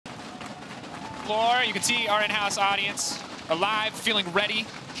floor. You can see our in-house audience alive, feeling ready.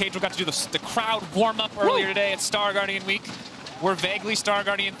 Caedrel got to do the crowd warm-up earlier today at Star Guardian Week. We're vaguely Star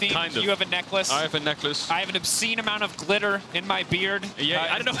Guardian themed. Kind of. You have a necklace. I have a necklace. I have an obscene amount of glitter in my beard. Yeah,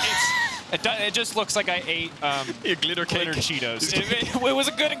 I don't know. It just looks like I ate glitter Cheetos. It was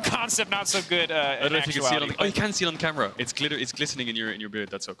a good in concept, not so good I don't know if you can see it on the, actuality. you can see it on camera. It's glitter. It's glistening in your beard.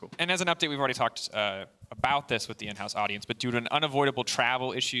 That's so cool. And as an update, we've already talked about this with the in-house audience, but due to unavoidable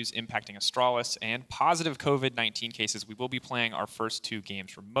travel issues impacting Astralis and positive COVID-19 cases, we will be playing our first 2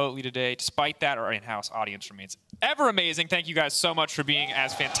 games remotely today. Despite that, our in-house audience remains ever amazing. Thank you guys so much for being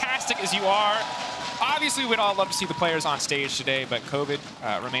as fantastic as you are. Obviously, we'd all love to see the players on stage today, but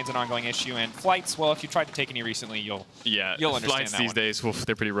COVID remains an ongoing issue. And flights, well, if you tried to take any recently, you'll understand flights that these one. days,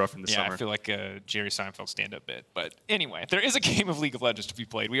 they're pretty rough in the summer. Yeah, I feel like a Jerry Seinfeld stand-up bit. But anyway, there is a game of League of Legends to be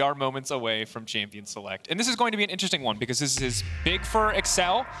played. We are moments away from Champion Select. And this is going to be an interesting one because this is big for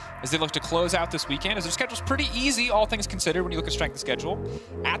Excel as they look to close out this weekend, as their schedule's pretty easy, all things considered, when you look at strength of schedule.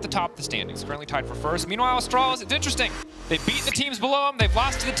 At the top of the standings, currently tied for first. Meanwhile, Astralis, it's interesting. They've beaten the teams below them. They've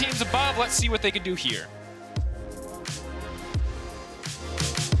lost to the teams above. Let's see what they can do here.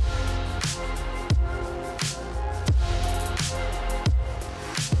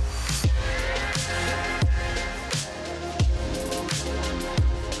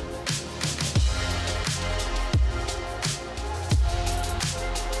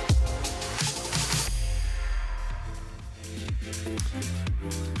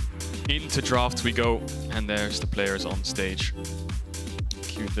 Into draft we go, and there's the players on stage.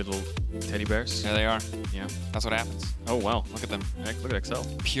 Cute little teddy bears. There they are. Yeah, That's what happens. Oh wow, Look at them. look at Excel.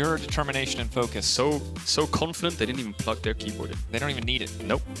 Pure determination and focus. So confident they didn't even plug their keyboard in. They don't even need it.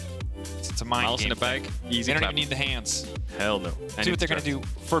 Nope. It's a mind Mouse game. in the bag, easy. They don't clap. even need the hands. Hell no. See what they're going to do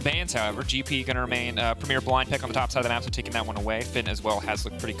for bans, however. GP going to remain premier blind pick on the top side of the map, so taking that one away. Finn as well has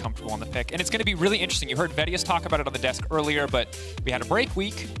looked pretty comfortable on the pick. And it's going to be really interesting. You heard Vedius talk about it on the desk earlier, but we had a break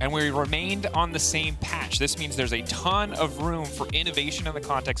week, and we remained on the same patch. This means there's a ton of room for innovation in the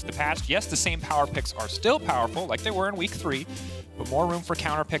context of the patch. Yes, the same power picks are still powerful, like they were in week 3, but more room for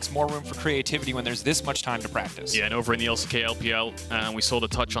counter picks, more room for creativity when there's this much time to practice. Yeah, and over in the LCK LPL, we saw the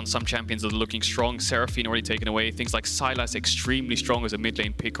touch on some champions that are looking strong. Seraphine already taken away. Things like Sylas extremely strong as a mid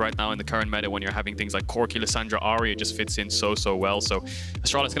lane pick right now in the current meta when you're having things like Corki, Lissandra, Ari. It just fits in so well. So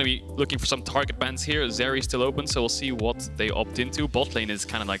Astralis is going to be looking for some target bans here. Xerxe is still open, so we'll see what they opt into. Bot lane is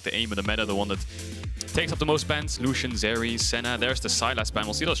kind of like the aim of the meta, the one that takes up the most bans. Lucian, Xerxe, Senna. There's the Sylas ban.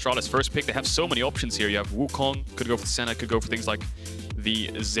 We'll see the Astralis first pick. They have so many options here. You have Wukong, could go for the Senna, could go for things like the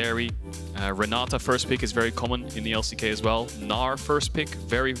Xerxe. Renata first pick is very common in the LCK as well. Gnar first pick,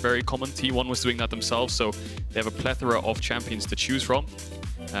 very common. T1 was doing that themselves, so they have a plethora of champions to choose from.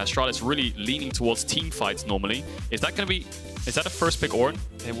 Astralis really leaning towards team fights normally. Is that a first pick Ornn?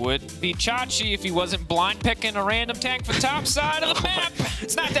 It would be Chachi if he wasn't blind picking a random tank for the top side of the map.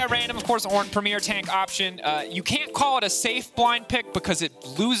 It's not that random, of course. Ornn premier tank option. You can't call it a safe blind pick because it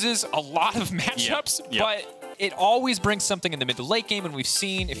loses a lot of matchups, but it always brings something in the mid to late game, and we've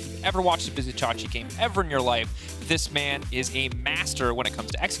seen, if you've ever watched a Vizicsacsi game ever in your life, this man is a master when it comes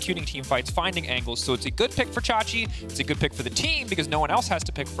to executing team fights, finding angles, so it's a good pick for Chachi, it's a good pick for the team because no one else has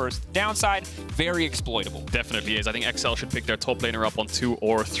to pick first. Downside, very exploitable. Definitely is. I think XL should pick their top laner up on 2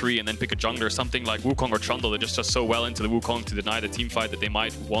 or 3 and then pick a jungler, something like Wukong or Trundle that just does so well into the Wukong to deny the team fight that they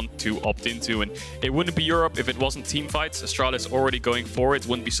might want to opt into. And it wouldn't be Europe if it wasn't team fights. Astralis already going for it.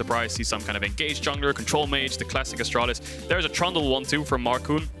 Wouldn't be surprised to see some kind of engaged jungler, control mage, the classic Astralis. There's a Trundle 1-2 from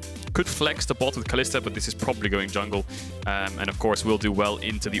Markoon. Could flex the bot with Kalista, but this is probably going jungle. And of course, will do well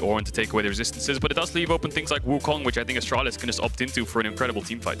into the Ornn to take away the resistances. But it does leave open things like Wukong, which I think Astralis can just opt into for an incredible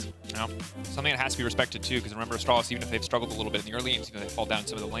team fight. Yeah. Something that has to be respected too, because remember, Astralis, even if they've struggled a little bit in the early games, even if they fall down in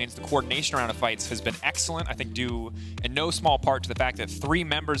some of the lanes, the coordination around the fights has been excellent. I think due in no small part to the fact that 3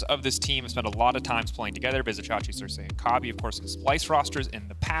 members of this team have spent a lot of times playing together. Vizicsacsi, Xerxe, and Kobbe, of course, in Splice rosters in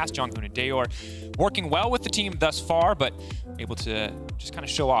the past. JeongHoon and Dajor working well with the team thus far, but able to just kind of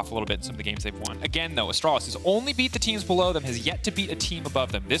show off a little bit in some of the games they've won. Again, though, Astralis has only beat the teams below them, has yet to beat a team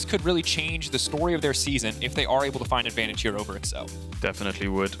above them. This could really change the story of their season if they are able to find advantage here over Excel. Definitely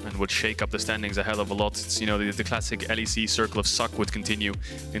would, and would shake up the standings a hell of a lot. It's, you know, the classic LEC circle of suck would continue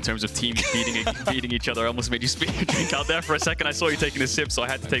in terms of teams beating each other. I almost made you drink out there for a second. I saw you taking a sip, so I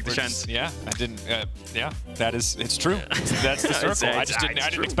had to take the chance. Yeah, I didn't. Yeah, it's true. That's the circle. I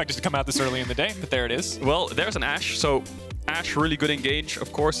didn't expect it to come out this early in the day, but there it is. Well, there's an Ashe. So Ashe, really good engage.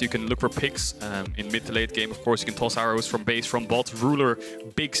 Of course, you can look for picks in mid to late game. Of course, you can toss arrows from base, from bot. Ruler,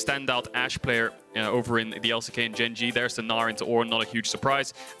 big standout Ashe player over in the LCK and Gen G. There's the Gnar into Ornn, not a huge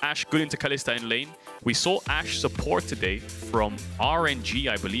surprise. Ashe, good into Kalista in lane. We saw Ashe support today from RNG,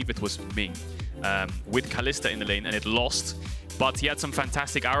 I believe it was Ming, with Kalista in the lane, and it lost. But he had some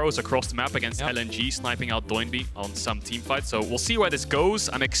fantastic arrows across the map against LNG, sniping out Doinby on some team fights. So we'll see where this goes.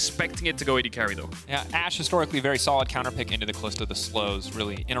 I'm expecting it to go AD carry, though. Yeah, Ashe historically very solid counter pick into the Kalista, the slows,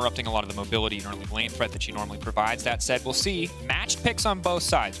 really interrupting a lot of the mobility and early lane threat that she normally provides. That said, we'll see matched picks on both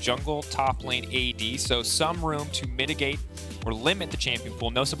sides, jungle, top lane, AD, so some room to mitigate or limit the champion pool.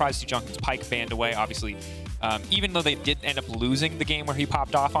 No surprise to see JeongHoon's Pyke banned away, obviously. Even though they did end up losing the game where he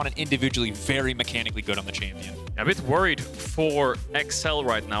popped off on it, individually very mechanically good on the champion. A bit worried for XL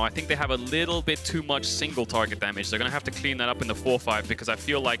right now. I think they have a little bit too much single target damage. They're going to have to clean that up in the 4-5 because I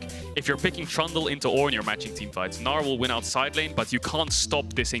feel like if you're picking Trundle into Ornn, you're matching team fights. Gnar will win out side lane, but you can't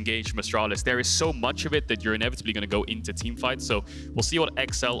stop this engage from Astralis. There is so much of it that you're inevitably going to go into team fights. So we'll see what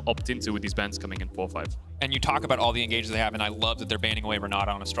XL opt into with these bans coming in 4-5. And you talk about all the engages they have, and I love that they're banning away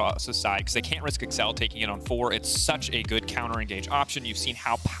Renata on Astralis' side because they can't risk XL taking it on 4. It's such a good counter-engage option. You've seen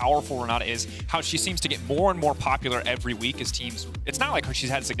how powerful Renata is, how she seems to get more and more popular every week as teams... It's not like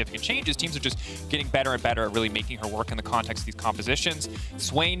she's had significant changes. Teams are just getting better and better at really making her work in the context of these compositions.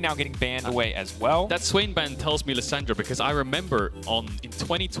 Swain now getting banned away as well. That Swain ban tells me Lissandra because I remember in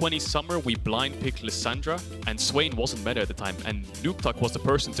 2020 Summer, we blind picked Lissandra, and Swain wasn't meta at the time, and Nukeduck was the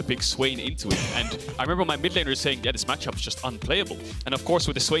person to pick Swain into it. And I remember my mid laner saying, yeah, this matchup is just unplayable. And of course,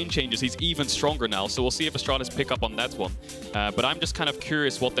 with the Swain changes, he's even stronger now. So we'll see if Astralis pick up on that one. But I'm just kind of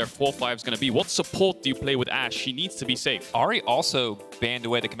curious what their 4-5 is going to be. What support do you play with Ashe? She needs to be safe. Ahri also banned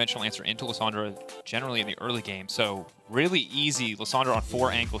away the conventional answer into Lissandra generally in the early game. So really easy Lissandra on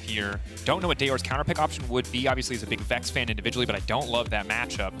 4 angle here. Don't know what Dajor's counter pick option would be. Obviously, he's a big Vex fan individually, but I don't love that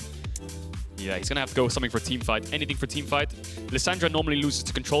matchup. Yeah, he's going to have to go with something for teamfight. Anything for teamfight. Lissandra normally loses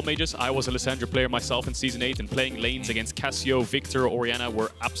to control mages. I was a Lissandra player myself in Season 8, and playing lanes against Cassio, Victor, Orianna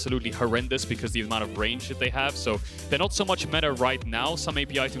were absolutely horrendous because of the amount of range that they have. So they're not so much meta right now. Some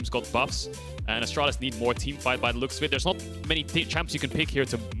AP items got buffs, and Astralis need more teamfight by the looks of it. There's not many champs you can pick here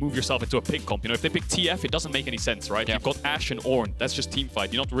to move yourself into a pick comp. You know, if they pick TF, it doesn't make any sense, right? Yeah. You've got Ashe and Ornn. That's just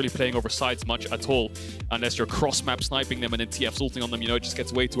teamfight. You're not really playing over sides much at all, unless you're cross-map sniping them and then TF's ulting on them. You know, it just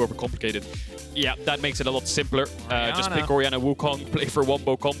gets way too overcomplicated. Yeah, that makes it a lot simpler. Just pick Orianna, Wukong, play for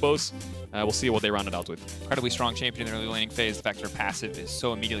wombo combos. We'll see what they round it out with. Incredibly strong champion in the early laning phase. The fact that her passive is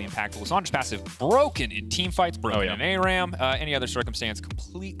so immediately impactful. Lissandra's passive broken in team fights, broken in ARAM. Any other circumstance,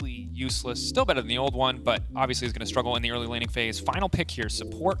 completely useless. Still better than the old one, but obviously is going to struggle in the early laning phase. Final pick here,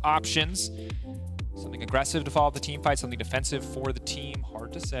 support options. Something aggressive to follow the team fight, something defensive for the team.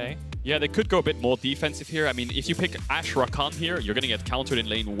 Hard to say. Yeah, they could go a bit more defensive here. I mean, if you pick Ashe Rakan here, you're going to get countered in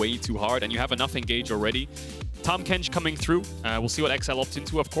lane way too hard, and you have enough engage already. Tahm Kench coming through. We'll see what XL opts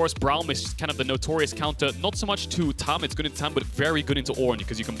into. Of course, Braum is kind of the notorious counter. Not so much to Tahm, it's good into Tahm, but very good into Ornn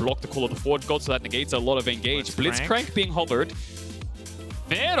because you can block the call of the Forge God, so that negates a lot of engage. Blitzcrank being hovered.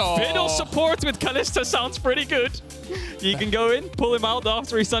 Fiddle support with Kalista sounds pretty good. You can go in, pull him out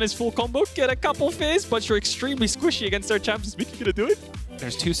after he's done his full combo, get a couple fizz, but you're extremely squishy against their champs. Is Mikyx gonna do it?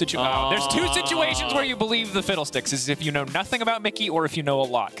 There's two situations where you believe the fiddlesticks. Is if you know nothing about Mikyx or if you know a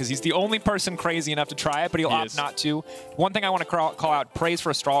lot, because he's the only person crazy enough to try it, but he'll opt not to. One thing I want to call out, praise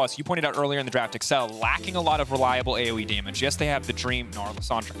for Astralis. You pointed out earlier in the draft, XL lacking a lot of reliable AoE damage. Yes, they have the Dream Gnar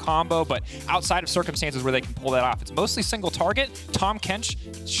Lissandra combo, but outside of circumstances where they can pull that off, it's mostly single target. Tahm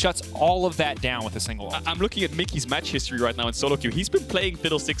Kench shuts all of that down with a single ult. I'm looking at Mikyx's match history right now in solo queue. He's been playing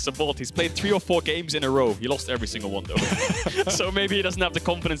fiddlestick support. He's played 3 or 4 games in a row. He lost every single one though. So maybe he doesn't have the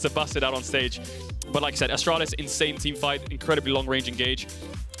confidence to bust it out on stage. But like I said, Astralis, insane team fight, incredibly long range engage.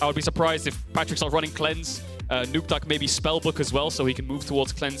 I would be surprised if Patrik's not running Cleanse. Nukeduck maybe Spellbook as well, so he can move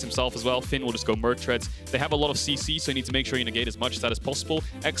towards Cleanse himself as well. Finn will just go Merc Treads. They have a lot of CC, so you need to make sure you negate as much of that as possible.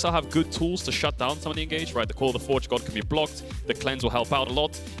 XL have good tools to shut down some of the engage, right? The Call of the Forge God can be blocked. The Cleanse will help out a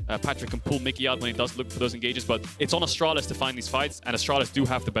lot. Patrik can pull Mikyx out when he does look for those engages, but it's on Astralis to find these fights, and Astralis do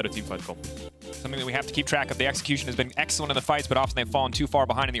have the better teamfight comp. Something that we have to keep track of. The execution has been excellent in the fights, but often they've fallen too far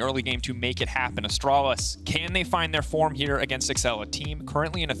behind in the early game to make it happen. Astralis, can they find their form here against XL? A team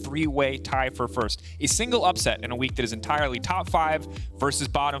currently in a 3-way tie for first. A single upset in a week that is entirely top 5 versus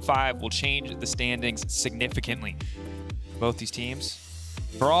bottom 5 will change the standings significantly. Both these teams,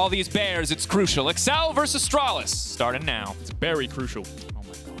 for all these bears, it's crucial. XL versus Astralis, starting now. It's very crucial. Oh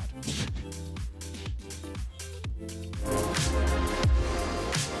my god.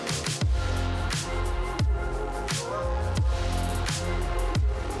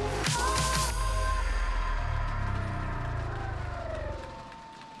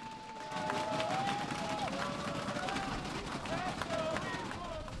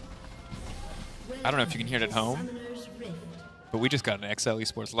 I don't know if you can hear it at home, but we just got an XL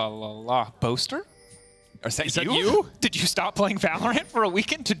Esports la la la la boaster. Is that you? Did you stop playing Valorant for a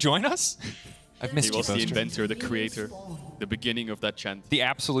weekend to join us? I've missed you. He was the inventor, the creator, the beginning of that chant. The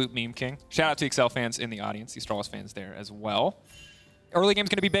absolute meme king. Shout out to Excel fans in the audience, the Astralis fans there as well. Early game's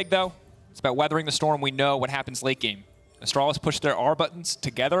going to be big, though. It's about weathering the storm. We know what happens late game. Astralis push their R buttons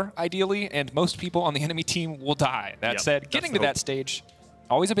together, ideally, and most people on the enemy team will die. That said, getting to that stage,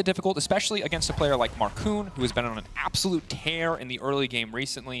 always a bit difficult, especially against a player like Markoon, who has been on an absolute tear in the early game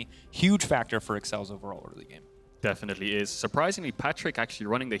recently. Huge factor for Excel's overall early game. Definitely is. Surprisingly, Patrik actually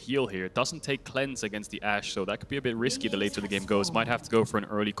running the heal here. Doesn't take cleanse against the Ashe, so that could be a bit risky the later the game goes. Might have to go for an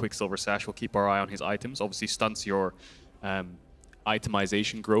early Quicksilver Sash. We'll keep our eye on his items. Obviously stunts your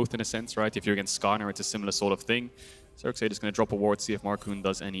itemization growth in a sense, right? If you're against Gnar, it's a similar sort of thing. Xerxe is going to drop a ward, see if Markoon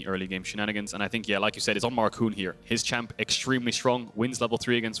does any early game shenanigans. And I think, yeah, like you said, it's on Markoon here. His champ, extremely strong, wins level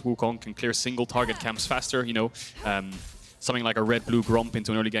 3 against Wukong, can clear single target camps faster, you know. Something like a red-blue Gromp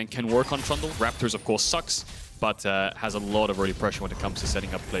into an early game can work on Trundle. Raptors, of course, sucks, but has a lot of early pressure when it comes to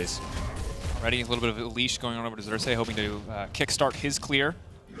setting up plays. Already a little bit of a leash going on over to Xerxe, hoping to kickstart his clear.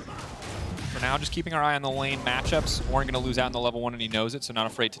 For now, just keeping our eye on the lane matchups. Ornn going to lose out in the level 1, and he knows it, so not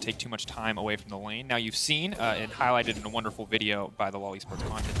afraid to take too much time away from the lane. Now, you've seen, and highlighted in a wonderful video by the LoL Esports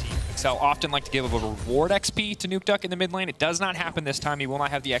content team, Excel often like to give a reward XP to Nukeduck in the mid lane. It does not happen this time. He will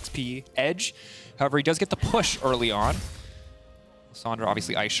not have the XP edge. However, he does get the push early on. Lissandra,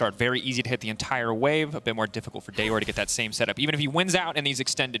 obviously Ice Shard, very easy to hit the entire wave. A bit more difficult for Dajor to get that same setup. Even if he wins out in these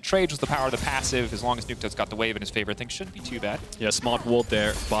extended trades with the power of the passive, as long as Nukeduck's got the wave in his favor, things shouldn't be too bad. Yeah, smart ward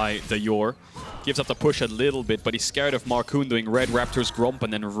there by Dajor. Gives up the push a little bit, but he's scared of Markoon doing Red Raptor's Gromp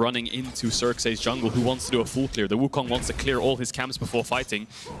and then running into Xerxe's jungle, who wants to do a full clear. The Wukong wants to clear all his camps before fighting.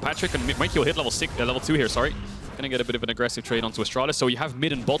 Patrik and Mikyx will hit level 2 here, sorry. Gonna get a bit of an aggressive trade onto Astralis. So you have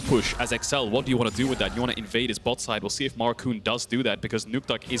mid and bot push as Excel. What do you want to do with that? You want to invade his bot side. We'll see if Markoon does do that, because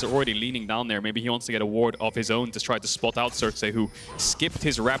Nukeduck is already leaning down there. Maybe he wants to get a ward of his own to try to spot out Xerxe, who skipped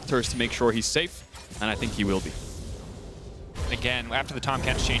his Raptors to make sure he's safe, and I think he will be. Again, after the Tahm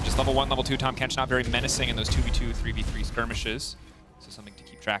Kench changes, level 1, level 2 Tahm Kench not very menacing in those 2v2, 3v3 skirmishes. So something to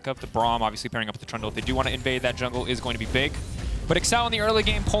keep track of. The Braum obviously pairing up with the Trundle. If they do want to invade that jungle, is going to be big. But Excel in the early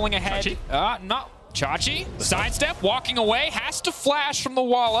game pulling ahead. Chachi, sidestep, walking away, has to flash from the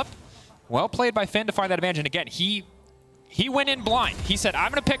wallop. Well played by Finn to find that advantage. And again, he went in blind. He said, I'm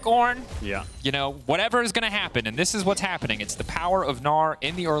going to pick Ornn. Yeah. You know, whatever is going to happen. And this is what's happening. It's the power of Gnar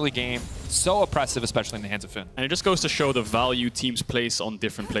in the early game. So oppressive, especially in the hands of Finn. And it just goes to show the value teams place on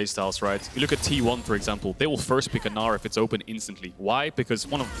different playstyles, right? You look at T1, for example. They will first pick a Gnar if it's open instantly. Why? Because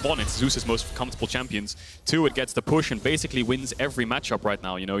one, it's Zeus's most comfortable champions. 2, it gets the push and basically wins every matchup right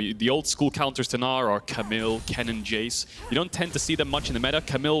now. You know, the old school counters to Gnar are Camille, Kennen, Jace. You don't tend to see them much in the meta.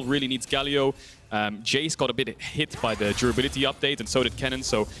 Camille really needs Galio. Jace got a bit hit by the durability update, and so did Kennen,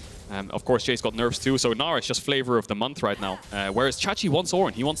 so of course Jace got nerfs too, so Gnar is just flavor of the month right now. Whereas Chachi wants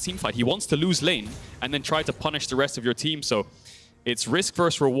Ornn, he wants teamfight, he wants to lose lane, and then try to punish the rest of your team, so it's risk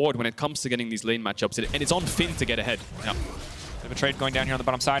versus reward when it comes to getting these lane matchups, and it's on Finn to get ahead. Yeah. Bit of a trade going down here on the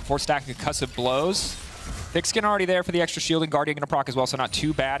bottom side, 4 stacking concussive blows. Thick skin already there for the extra shielding, Guardian going to proc as well, so not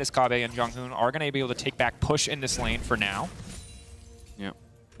too bad as Kobbe and JeongHoon are going to be able to take back push in this lane for now. Yeah.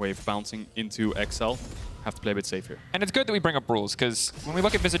 Wave bouncing into XL. Have to play a bit safe here. And it's good that we bring up rules, because when we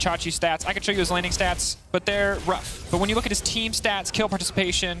look at Vizicsacsi's stats, I can show you his landing stats, but they're rough. But when you look at his team stats, kill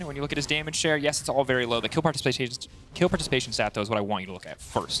participation, when you look at his damage share, yes, it's all very low. The kill participation stat, though, is what I want you to look at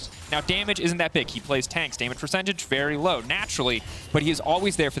first. Now, damage isn't that big. He plays tanks. Damage percentage, very low, naturally, but he is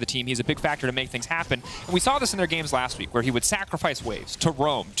always there for the team. He's a big factor to make things happen. And we saw this in their games last week, where he would sacrifice waves to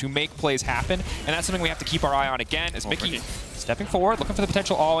roam, to make plays happen, and that's something we have to keep our eye on again, as Mikyx stepping forward, looking for the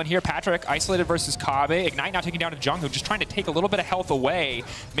potential all-in here. Patrik isolated versus Kobbe. Ignite now taking down to JeongHoon, just trying to take a little bit of health away.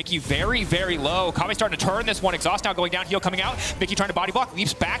 Mikyx very, very low. Kobbe starting to turn this one. Exhaust now going down, heal coming out. Mikyx trying to body block,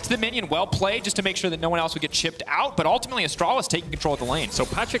 leaps back to the minion. Well played, just to make sure that no one else would get chipped out. But ultimately, Astralis taking control of the lane. So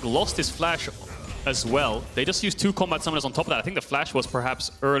Patrik lost his flash as well. They just used 2 combat summoners on top of that. I think the flash was perhaps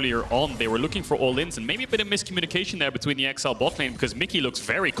earlier on. They were looking for all-ins, and maybe a bit of miscommunication there between the XL bot lane, because Mikyx looks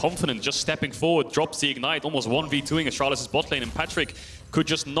very confident, just stepping forward, drops the ignite, almost 1v2ing Astralis' bot lane, and Patrik could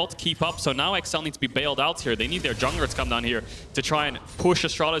just not keep up. So now XL needs to be bailed out here. They need their jungler to come down here to try and push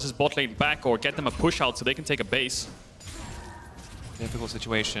Astralis' bot lane back, or get them a push out so they can take a base. Difficult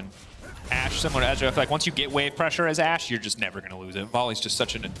situation. Ashe, similar to Ezra, I feel like once you get wave pressure as Ashe, you're just never going to lose it. Volley's just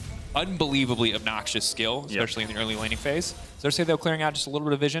such an unbelievably obnoxious skill, especially in the early laning phase. Xerxe, though, clearing out just a little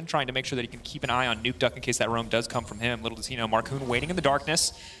bit of vision, trying to make sure that he can keep an eye on Nukeduck in case that roam does come from him. Little does he know, Markoon waiting in the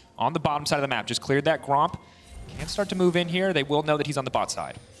darkness on the bottom side of the map. Just cleared that Gromp. Can't start to move in here. They will know that he's on the bot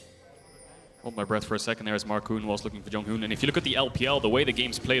side. Hold my breath for a second there as Markoon was looking for JeongHoon. And if you look at the LPL, the way the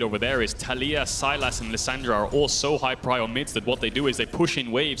game's played over there is Taliyah, Sylas, and Lissandra are all so high prio mids that what they do is they push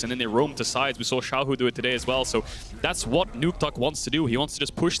in waves and then they roam to sides. We saw XiaoHu do it today as well. So that's what Nukeduck wants to do. He wants to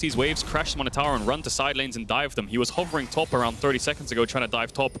just push these waves, crash them on a tower, and run to side lanes and dive them. He was hovering top around 30 seconds ago trying to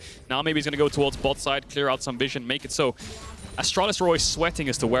dive top. Now maybe he's going to go towards bot side, clear out some vision, make it so. Astralis are always sweating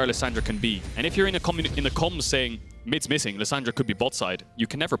as to where Lissandra can be. And if you're in the comms saying, mid's missing, Lissandra could be bot side, you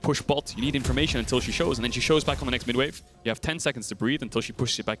can never push bot. You need information until she shows, and then she shows back on the next mid wave. You have 10 seconds to breathe until she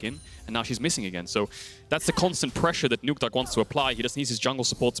pushes it back in, and now she's missing again. So that's the constant pressure that Nukeduck wants to apply. He just needs his jungle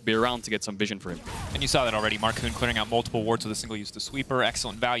support to be around to get some vision for him. And you saw that already. Markoon clearing out multiple wards with a single use of the sweeper.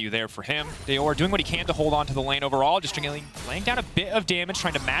 Excellent value there for him. Dajor doing what he can to hold on to the lane overall, just laying down a bit of damage,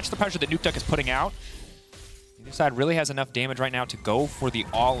 trying to match the pressure that Nukeduck is putting out. Neither side really has enough damage right now to go for the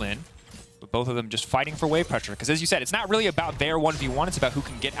all-in, but both of them just fighting for wave pressure. Because as you said, it's not really about their 1v1, it's about who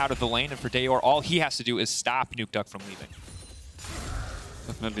can get out of the lane, and for Dajor, all he has to do is stop Nukeduck from leaving.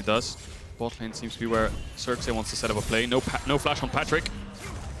 Definitely does. Bot lane seems to be where Xerxe wants to set up a play. No flash on Patrik.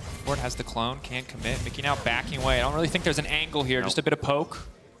 Ward has the clone, can't commit. Mikyx now backing away. I don't really think there's an angle here, just a bit of poke.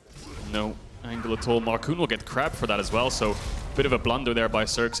 No angle at all. Markoon will get crab for that as well, so bit of a blunder there by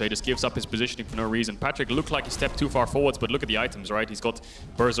Xerxe. Just gives up his positioning for no reason. Patrik looked like he stepped too far forwards, but look at the items, right? He's got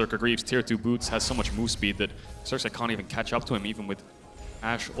Berserker Greaves, tier 2 boots, has so much move speed that Xerxe can't even catch up to him, even with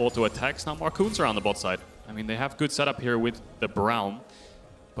Ashe auto attacks. Now Markoon's around the bot side. I mean, they have good setup here with the Braum,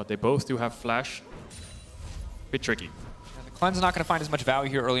 but they both do have flash. Bit tricky. Cleanse not going to find as much value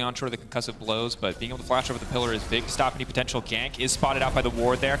here early on, short of the concussive blows, but being able to flash over the pillar is big to stop any potential gank. Is spotted out by the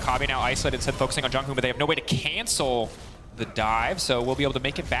ward there. Kobbe now isolated, instead focusing on JeongHoon, but they have no way to cancel the dive, so we'll be able to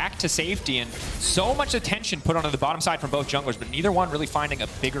make it back to safety. And so much attention put onto the bottom side from both junglers, but neither one really finding a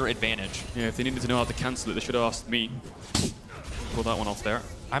bigger advantage. Yeah, if they needed to know how to cancel it, they should have asked me. Pull that one off there.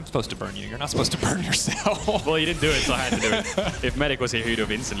 I'm supposed to burn you. You're not supposed to burn yourself. Well, he didn't do it, so I had to do it. If Medic was here, he'd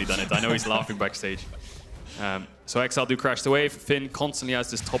have instantly done it. I know he's laughing backstage. So XL do crash the wave. Finn constantly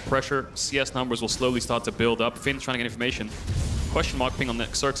has this top pressure. CS numbers will slowly start to build up. Finn's trying to get information. Question mark ping on the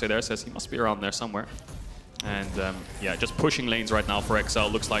Xerxe there says he must be around there somewhere. And yeah, just pushing lanes right now for XL.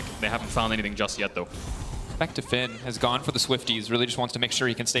 Looks like they haven't found anything just yet, though. Back to Finn, has gone for the Swifties. Really just wants to make sure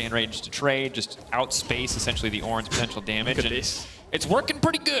he can stay in range to trade, just outspace essentially the Ornn's potential damage. Look at this. It's working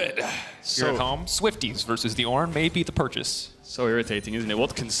pretty good. So here at home, Swifties versus the Ornn may be the purchase. So irritating, isn't it?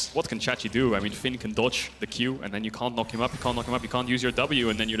 What can Chachi do? I mean, Finn can dodge the Q, and then you can't knock him up, you can't knock him up, you can't use your W,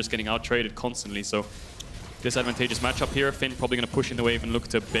 and then you're just getting out-traded constantly. So disadvantageous matchup here. Finn probably going to push in the wave and look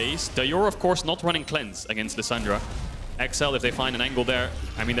to base. Dajor, of course, not running Cleanse against Lissandra. XL, if they find an angle there,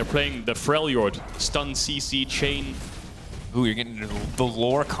 I mean, they're playing the Freljord, stun, CC, chain. Ooh, you're getting into the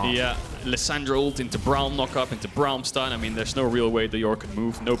lore comp. Yeah, Lissandra ult into Braum knock up, into Braum stun. I mean, there's no real way Dajor can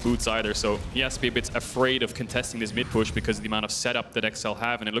move, no boots either, so he has to be a bit afraid of contesting this mid push because of the amount of setup that XL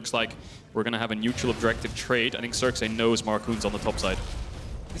have, and it looks like we're going to have a neutral objective trade. I think Xerxe knows Markoon's on the top side.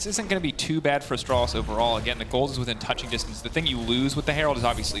 This isn't going to be too bad for Astralis overall. Again, the gold is within touching distance. The thing you lose with the Herald is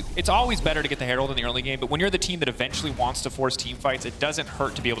obviously, it's always better to get the Herald in the early game, but when you're the team that eventually wants to force team fights, it doesn't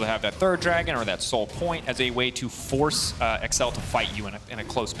hurt to be able to have that third dragon or that soul point as a way to force XL to fight you in a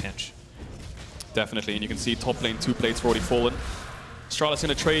close pinch. Definitely, and you can see top lane 2 plates already fallen. Astralis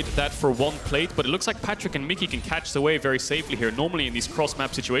going to trade that for 1 plate, but it looks like Patrik and Mikyx can catch the wave very safely here. Normally in these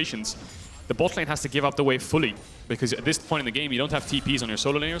cross-map situations, the bot lane has to give up the wave fully, because at this point in the game, you don't have TPs on your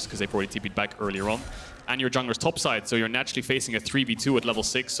solo laners, because they've already TP'd back earlier on, and your jungler's topside, so you're naturally facing a 3v2 at level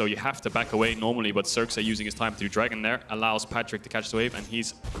 6, so you have to back away normally, but Xerxe using his time to do Dragon there allows Patrik to catch the wave, and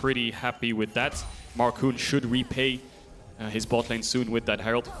he's pretty happy with that. Markoon should repay his bot lane soon with that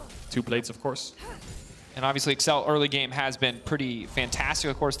Herald. 2 plates, of course. And obviously, Excel early game has been pretty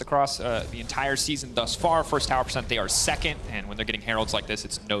fantastic, of course, across the entire season thus far. First tower percent, they are second, and when they're getting Heralds like this,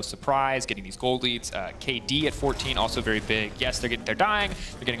 it's no surprise. Getting these gold leads, KD at 14, also very big. Yes, they're dying,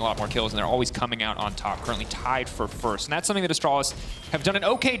 they're getting a lot more kills, and they're always coming out on top, currently tied for first. And that's something that Astralis have done an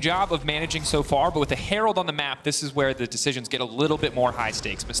okay job of managing so far, but with the Herald on the map, this is where the decisions get a little bit more high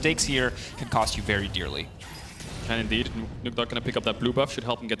stakes. Mistakes here can cost you very dearly. Can indeed. Nukeduck going to pick up that blue buff, should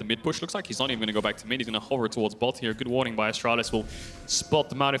help him get the mid push. Looks like he's not even going to go back to mid, he's going to hover towards bot here. Good warning by Astralis, will spot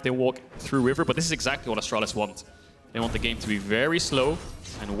them out if they walk through river, but this is exactly what Astralis want. They want the game to be very slow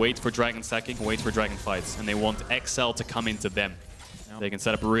and wait for dragon stacking, wait for dragon fights, and they want XL to come into them. Yep. They can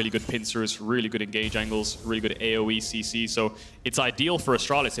set up really good pincers, really good engage angles, really good AoE CC, so it's ideal for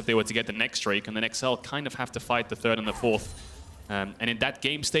Astralis if they were to get the next Drake, and then XL kind of have to fight the third and the fourth. And in that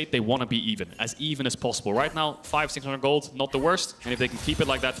game state, they want to be even as possible. Right now, 500-600 gold, not the worst. And if they can keep it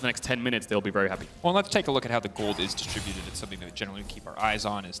like that for the next 10 minutes, they'll be very happy. Well, let's take a look at how the gold is distributed. It's something that generally we keep our eyes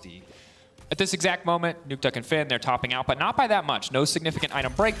on, is the At this exact moment, Nukeduck and Finn, they're topping out, but not by that much. No significant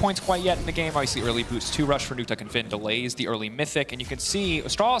item breakpoints quite yet in the game. Obviously, early boost 2 rush for Nukeduck and Finn delays the early Mythic, and you can see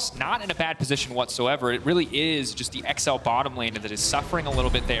Astralis not in a bad position whatsoever. It really is just the XL bottom lane that is suffering a little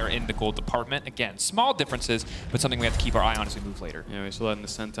bit there in the gold department. Again, small differences, but something we have to keep our eye on as we move later. Yeah, we saw that in the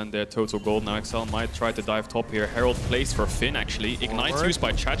Santan there, total gold. Now XL might try to dive top here. Herald plays for Finn, actually. Ignite's used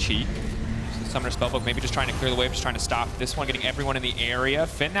by Chachi. Summoner Spellbook, maybe just trying to clear the way, just trying to stop this one, getting everyone in the area.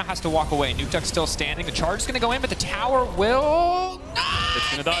 Finn now has to walk away. Nukeduck's still standing. The charge is going to go in, but the tower will not.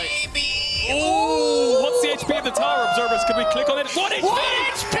 It's going to die. Maybe. Oh, what's the HP of the tower, observers? Can we click on it? 1 HP! 1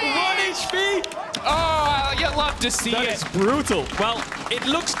 HP! 1 HP! Oh, you love to see That it. is brutal. Well, it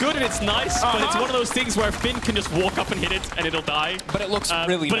looks good and it's nice, but it's one of those things where Finn can just walk up and hit it and it'll die. But it looks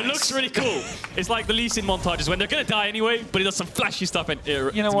really But nice. it looks really cool. It's like the Lee Sin montages when they're going to die anyway, but he does some flashy stuff and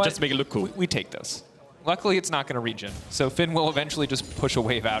you know what? just to make it look cool. We take those. Luckily, it's not going to regen. So Finn will eventually just push a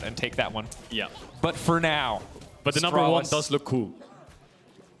wave out and take that one. Yeah. But for now, But the number 1 does look cool.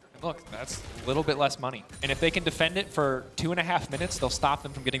 Look, that's a little bit less money. And if they can defend it for 2.5 minutes, they'll stop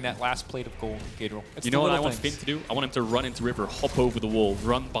them from getting that last plate of gold, Caedrel. You know what I want Finn to do? I want him to run into river, hop over the wall,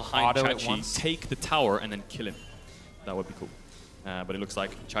 run behind Auto at Chachi, once. take the tower, and then kill him. That would be cool. But it looks like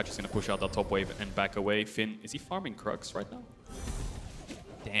Chachi's going to push out that top wave and back away. Finn, is he farming Crux right now?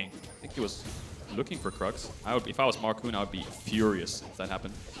 Dang. I think he was looking for Crux. If I was Markoon, I would be furious if that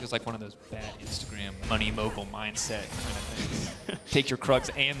happened. Feels like one of those bad Instagram money mogul mindset kind of things. Take your Krugs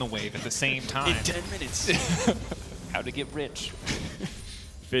and the wave at the same time. In 10 minutes. How to get rich.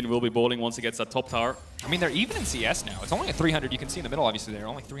 Finn will be bowling once he gets that top tower. I mean, they're even in CS now. It's only a 300. You can see in the middle, obviously, there.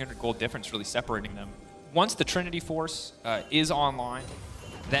 Only 300 gold difference really separating them. Once the Trinity Force is online,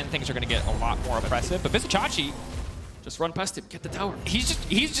 then things are going to get a lot more oppressive. But Vizicsacsi, just run past him, get the tower. He's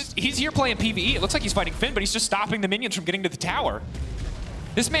here playing PvE. It looks like he's fighting Finn, but he's just stopping the minions from getting to the tower.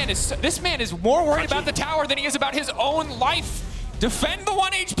 This man is more worried about the tower than he is about his own life. Defend the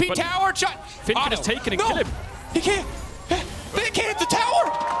 1 HP but tower. Finn can just take it and kill him. He can't. They can't hit the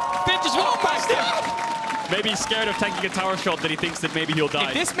tower. Finn just walked past him. Maybe he's scared of taking a tower shot that he thinks that maybe he'll die.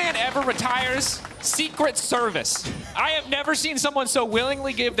 If this man ever retires, Secret Service. I have never seen someone so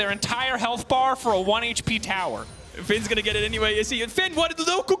willingly give their entire health bar for a 1 HP tower. Finn's gonna get it anyway, is he? Finn, what is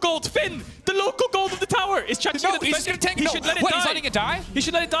the local gold? Finn, the local gold of the tower. Is Chachi No, he's just gonna take it. He should let it Wait, die. he's letting it die? He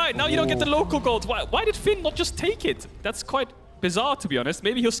should let it die. Now you don't get the local gold. Why did Finn not just take it? That's quite bizarre, to be honest.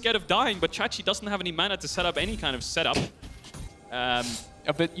 Maybe he was scared of dying, but Chachi doesn't have any mana to set up any kind of setup.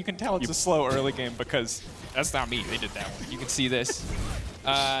 But you can tell it's a slow early game because that's not me. They did that one. You can see this.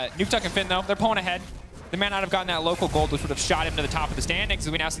 Nukeduck and Finn, though, they're pulling ahead. They may not have gotten that local gold, which would have shot him to the top of the standings,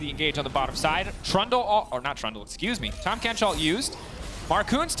 as we now see the engage on the bottom side. Trundle, or not Trundle, excuse me. Tahm Kench ult used.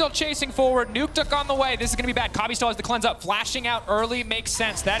 Markoon still chasing forward. Nukeduck on the way. This is going to be bad. Kobbe still has the cleanse up. Flashing out early makes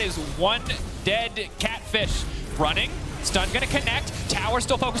sense. That is 1 dead catfish. Running. Stun going to connect. Tower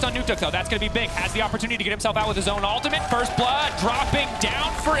still focused on Nukeduck, though. That's going to be big. Has the opportunity to get himself out with his own ultimate. First blood dropping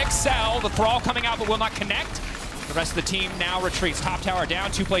down for Excel. The Thrall coming out, but will not connect. The rest of the team now retreats. Top tower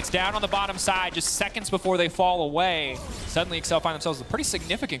down, 2 plates down on the bottom side, just seconds before they fall away. Suddenly Excel find themselves with a pretty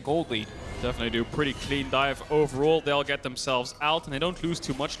significant gold lead. Definitely do. Pretty clean dive overall. They'll get themselves out, and they don't lose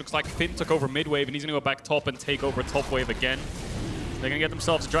too much. Looks like Finn took over mid wave, and he's going to go back top and take over top wave again. They're going to get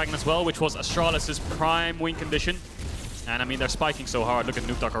themselves a dragon as well, which was Astralis' prime win condition. And I mean, they're spiking so hard. Look at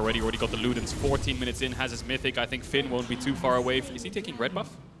Nukeduck already got the Ludens. 14 minutes in, has his mythic. I think Finn won't be too far away. Is he taking red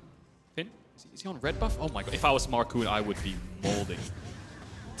buff? Finn? Is he on red buff? Oh my god. If I was Markoon, I would be molding.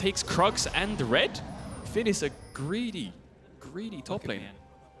 Takes Crux and red? Finn is a greedy top lane.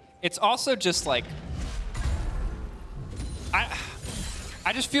 It's also just like...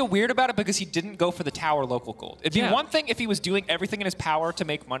 I just feel weird about it because he didn't go for the tower local gold. It'd be one thing if he was doing everything in his power to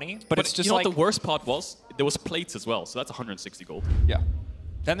make money, but it's just you know like... what the worst part was? There was plates as well, so that's 160 gold. Yeah.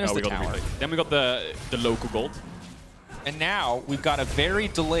 Then there's the tower. Then we got the local gold. And now we've got a very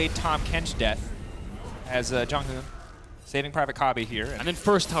delayed Tahm Kench death as JeongHoon saving Private Kobbe here. And then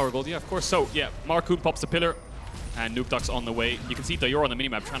first tower gold, yeah, of course. So, yeah, Markoon pops the pillar, and Nukeduck's on the way. You can see Dajor on the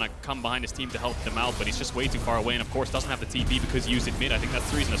minimap trying to come behind his team to help them out, but he's just way too far away, and of course doesn't have the TP because he used it mid. I think that's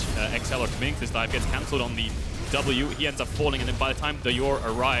the reason XL are committing to this dive. Gets cancelled on the W. He ends up falling, and then by the time Dajor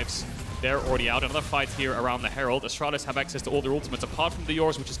arrives, they're already out. Another fight here around the Herald. Astralis have access to all their ultimates, apart from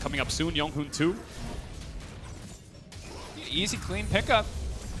Dajor's, which is coming up soon. JeongHoon too. Easy, clean pickup.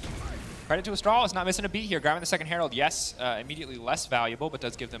 Credit to Astralis, not missing a beat here. Grabbing the second Herald, yes, immediately less valuable, but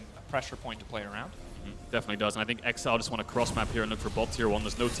does give them a pressure point to play around. Definitely does, and I think XL just want to cross map here and look for bot tier 1.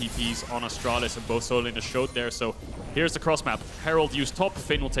 There's no TPs on Astralis, and both solo laners showed there, so here's the cross map. Herald used top,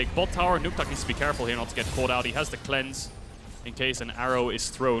 Finn will take bot tower. Nukeduck needs to be careful here not to get caught out. He has the cleanse in case an arrow is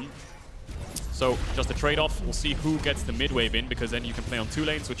thrown. So just a trade-off. We'll see who gets the mid wave in, because then you can play on 2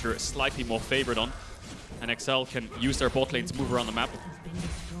 lanes, which you're slightly more favored on. And XL can use their bot lane to move around the map.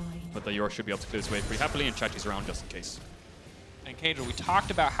 But Dajor should be able to clear this wave pretty happily, and Chachi's around just in case. And Caedrel, we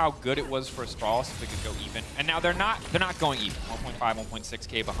talked about how good it was for Astralis if they could go even. And now they're not going even. 1.5,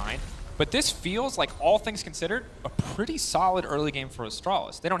 1.6k behind. But this feels like, all things considered, a pretty solid early game for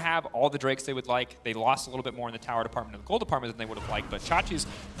Astralis. They don't have all the Drakes they would like. They lost a little bit more in the tower department and the gold department than they would have liked. But Chachi's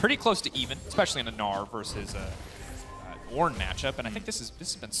pretty close to even, especially in the Gnar versus Ornn matchup. And I think this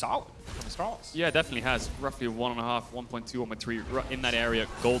has been solid from Astralis. Yeah, it definitely has. Roughly 1.5, 1.2, 1.3 in that area.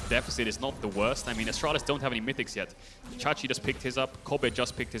 Gold deficit is not the worst. I mean, Astralis don't have any mythics yet. Chachi just picked his up. Kobbe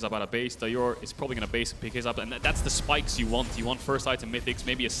just picked his up out of base. Dajor is probably going to base and pick his up. And that's the spikes you want. You want first item mythics,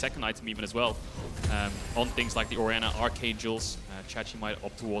 maybe a second item even as well. On things like the Orianna, Archangels. Chachi might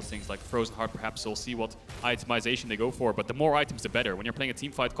opt towards things like Frozen Heart perhaps. So we'll see what itemization they go for. But the more items, the better. When you're playing a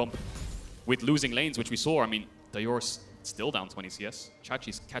teamfight comp with losing lanes, which we saw, I mean, Dajor's still down 20 CS.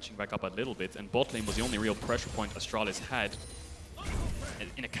 Chachi's catching back up a little bit, and bot lane was the only real pressure point Astralis had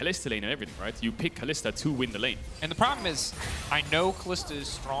in a Kalista lane and everything, right? You pick Kalista to win the lane. And the problem is, I know Kalista is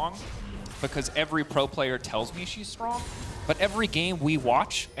strong because every pro player tells me she's strong, but every game we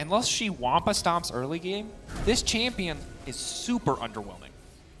watch, unless she Wampa stomps early game, this champion is super underwhelming.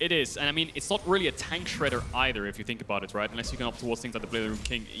 It is, and I mean, it's not really a tank shredder either, if you think about it, right? Unless you can opt towards things like the Blade Room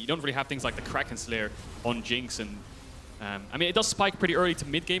King. You don't really have things like the Kraken Slayer on Jinx, and I mean, it does spike pretty early to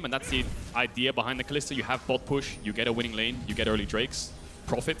mid-game, and that's the idea behind the Kalista. You have bot push, you get a winning lane, you get early Drakes,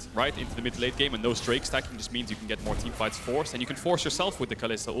 profit, right, into the mid-to-late game, and those Drake stacking just means you can get more teamfights forced, and you can force yourself with the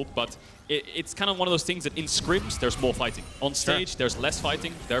Kalista ult, but it's kind of one of those things that in scrims, there's more fighting. On stage, there's less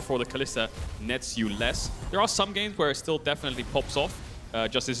fighting, therefore the Kalista nets you less. There are some games where it still definitely pops off.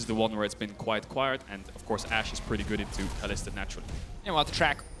 Just this is the one where it's been quite quiet, and of course Ashe is pretty good into Kalista naturally. Yeah, we'll have to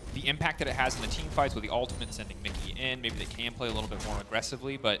track the impact that it has in the team fights with the ultimate sending Mikyx in. Maybe they can play a little bit more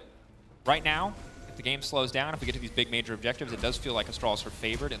aggressively, but right now, if the game slows down, if we get to these big major objectives, it does feel like Astralis are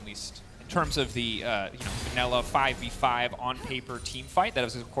favored, at least in terms of the vanilla 5v5 on paper team fight. That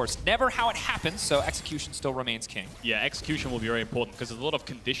is, of course, never how it happens, so execution still remains king. Yeah, execution will be very important because there's a lot of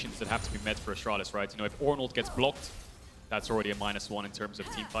conditions that have to be met for Astralis, right? You know, if Ornn gets blocked, that's already a -1 in terms of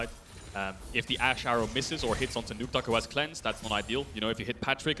team fight. If the Ashe arrow misses or hits onto Nukeduck who has cleanse, that's not ideal. You know, if you hit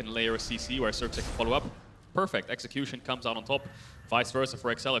Patrik and layer a CC where Xerxe can follow up, perfect. Execution comes out on top. Vice versa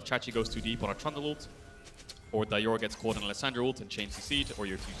for XL if Chachi goes too deep on a Trundle ult, or Dajor gets caught on a Lissandra ult and chains the seed, or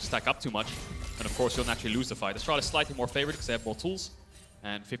if you stack up too much, then of course you'll naturally lose the fight. Astralis is slightly more favored because they have more tools.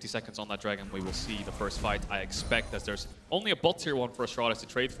 And 50 seconds on that dragon, we will see the first fight. I expect, as there's only a bot tier 1 for Astralis to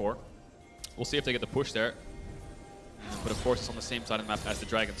trade for. We'll see if they get the push there. But of course it's on the same side of the map as the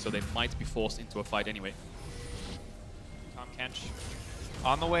dragon, so they might be forced into a fight anyway. Tahm Kench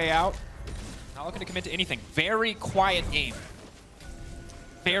on the way out. Not looking to commit to anything. Very quiet game.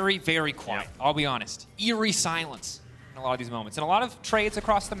 Very, very quiet. Yeah. I'll be honest. Eerie silence in a lot of these moments. And a lot of trades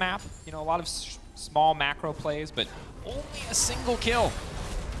across the map. You know, a lot of small macro plays, but only a single kill.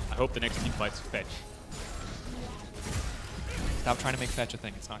 I hope the next team fights Fetch. Stop trying to make Fetch a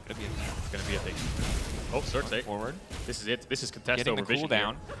thing. It's not going to be a thing. It's going to be a thing. Oh, Xerxe. Forward. This is it. This is contest Getting over the vision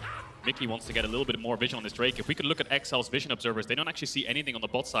cooldown. Mikyx wants to get a little bit more vision on this Drake. If we could look at XL's vision observers, they don't actually see anything on the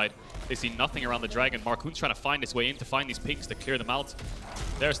bot side. They see nothing around the dragon. Markoon's trying to find his way in to find these pings to clear them out.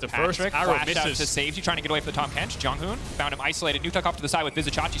 There's the first arrow misses. Out to safety, trying to get away from the Tahm Kench. JeongHoon found him isolated. Nukeduck off to the side with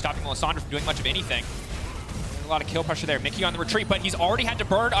Vizicsacsi, stopping Lissandra from doing much of anything. A lot of kill pressure there. Mikyx on the retreat, but he's already had to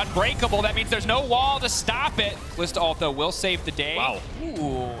burn Unbreakable. That means there's no wall to stop it. Kalista ult, though, will save the day. Wow.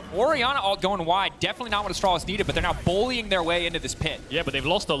 Ooh. Orianna ult going wide. Definitely not what Astralis needed, but they're now bullying their way into this pit. Yeah, but they've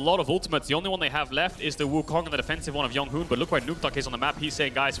lost a lot of ultimates. The only one they have left is the Wukong and the defensive one of JeongHoon, but look where Nukeduck is on the map. He's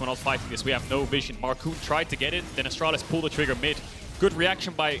saying, guys, we're not fighting this. We have no vision. Markoon tried to get it, then Astralis pulled the trigger mid. Good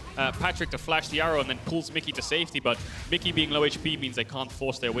reaction by Patrik to flash the arrow and then pulls Mikyx to safety, but Mikyx being low HP means they can't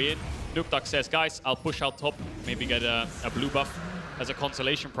force their way in. Nukeduck says, guys, I'll push out top, maybe get a blue buff as a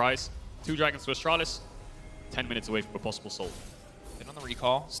consolation prize. 2 dragons to Astralis, 10 minutes away from a possible soul. Been on the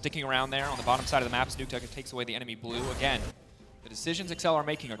recall, sticking around there on the bottom side of the map as Nukeduck takes away the enemy blue. Again, the decisions XL are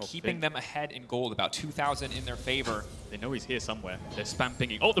making are keeping them ahead in gold, about 2,000 in their favor. They know he's here somewhere. They're spam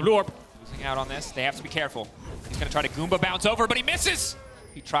pinging. Oh, the blue orb! Losing out on this. They have to be careful. He's going to try to Goomba bounce over, but he misses!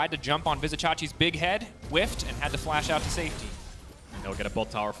 He tried to jump on Vizicsacsi's big head, whiffed, and had to flash out to safety. They'll get a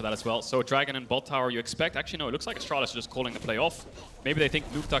bot tower for that as well. So dragon and bot tower you expect. Actually, no, it looks like Astralis are just calling the play off. Maybe they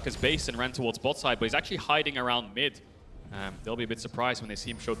think Nukeduck is base and ran towards bot side, but he's actually hiding around mid. They'll be a bit surprised when they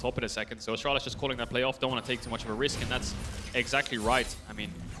see him show top in a second. So Astralis just calling that play off. Don't want to take too much of a risk, and that's exactly right. I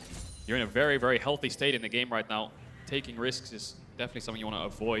mean, you're in a very, very healthy state in the game right now. Taking risks is definitely something you want to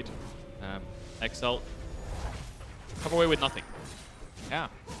avoid. XL come away with nothing. Yeah.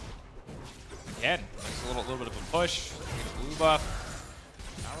 Again, just a little bit of a push. Blue buff.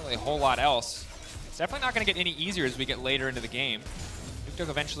 Not really a whole lot else. It's definitely not going to get any easier as we get later into the game. Nukeduck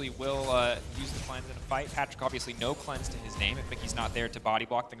eventually will use the cleanse in a fight. Patrik obviously no cleanse to his name. If Mikyx's not there to body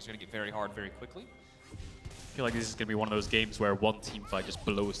block, things are going to get very hard very quickly. I feel like this is going to be one of those games where one team fight just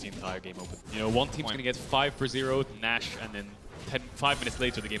blows the entire game open. You know, one team's going to get 5-0, Nash, and then 5 minutes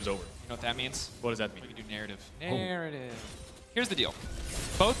later the game's over. You know what that means? What does that mean? We can do narrative. Narrative. Here's the deal.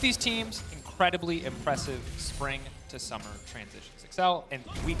 Both these teams, incredibly impressive spring to summer transitions. Excel in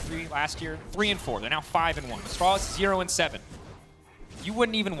week 3 last year, 3-4. They're now 5-1. Astralis 0-7. You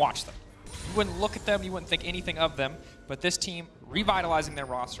wouldn't even watch them. You wouldn't look at them. You wouldn't think anything of them. But this team, revitalizing their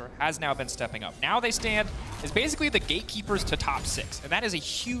roster, has now been stepping up. Now they stand as basically the gatekeepers to top 6. And that is a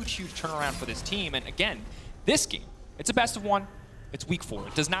huge, huge turnaround for this team. And again, this game, it's a best of 1. It's week 4.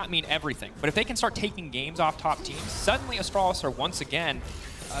 It does not mean everything. But if they can start taking games off top teams, suddenly Astralis are once again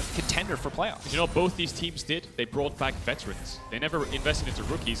a contender for playoffs. You know what both these teams did? They brought back veterans. They never invested into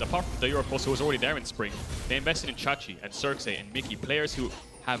rookies, apart from Dajor, of course, who was already there in spring. They invested in Chachi and Xerxe and Mikyx, players who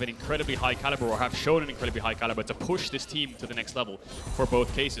have an incredibly high caliber or have shown an incredibly high caliber to push this team to the next level for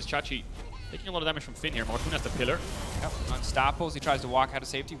both cases. Chachi taking a lot of damage from Finn here. Markoon has the pillar. Yep, unstoppable as he tries to walk out of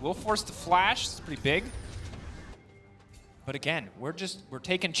safety. Will force the flash. It's pretty big. But again, we're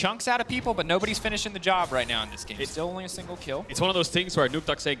taking chunks out of people, but nobody's finishing the job right now in this game. It's still only a single kill. It's one of those things where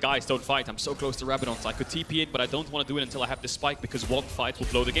Nukeduck say, guys, don't fight. I'm so close to Rabadon, so I could TP it, but I don't want to do it until I have this spike because one fight will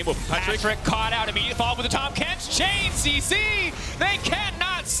blow the game up. Patrik caught out, immediate follow with the Tahm. Kench, chain, CC! They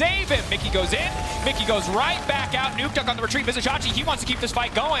cannot save him. Mikyx goes in. Mikyx goes right back out. Nukeduck on the retreat. Vizicsacsi, he wants to keep this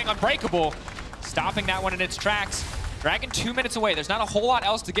fight going. Unbreakable. Stopping that one in its tracks. Dragon 2 minutes away. There's not a whole lot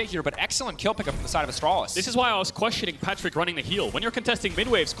else to get here, but excellent kill pickup from the side of Astralis. This is why I was questioning Patrik running the heal. When you're contesting mid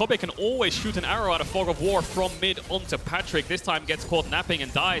waves, Kobbe can always shoot an arrow out of Fog of War from mid onto Patrik. This time gets caught napping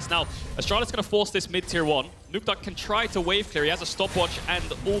and dies. Now, Astralis is going to force this mid tier 1. Nukeduck can try to wave clear. He has a stopwatch and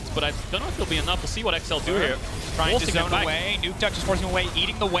ult, but I don't know if it'll be enough. We'll see what XL do here. Trying to zone away. Nukeduck just forcing away,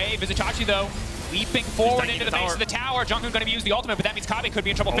 eating the wave. Vizicsacsi, though, leaping forward into the base of the tower. JeongHoon going to use the ultimate, but that means Kobbe could be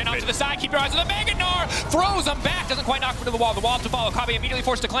in trouble. Finn out to the side. Keep your eyes on the Mega Gnar. Throws him back. Doesn't quite knock him to the wall. The wall to follow. Kobbe immediately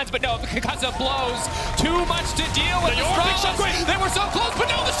forced to cleanse, but no, because of blows. Too much to deal with. They were so close, but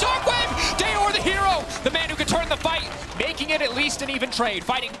no, the shockwave. Dajor, the hero. The man who could turn the fight, making it at least an even trade.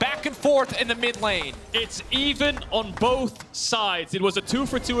 Fighting back and forth in the mid lane. It's even on both sides. It was a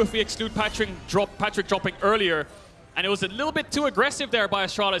 2-for-2 if we exclude Patrik dropping earlier. And it was a little bit too aggressive there by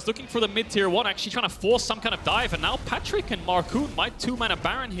Astralis, looking for the mid-tier 1, actually trying to force some kind of dive. And now Patrik and Markoon might 2-mana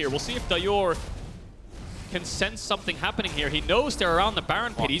Baron here. We'll see if Dajor can sense something happening here. He knows they're around the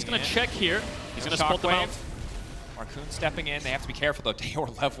Baron pit. He's going to check here. He's going to spot them out. Markoon stepping in. They have to be careful, though.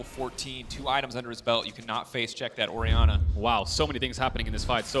 Dajor level 14, 2 items under his belt. You cannot face check that Orianna. Wow, so many things happening in this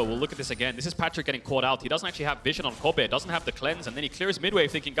fight. So we'll look at this again. This is Patrik getting caught out. He doesn't actually have vision on Kobbe. Doesn't have the cleanse. And then he clears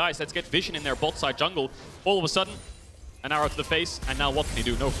midwave thinking, guys, let's get vision in their bot side jungle. All of a sudden, an arrow to the face, and now what can he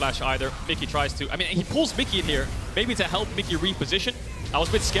do? No flash either. Mikyx tries to... I mean, he pulls Mikyx in here, maybe to help Mikyx reposition. I was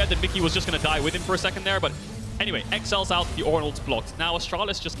a bit scared that Mikyx was just going to die with him for a second there, but anyway, XL's out, the Ornn ult's blocked. Now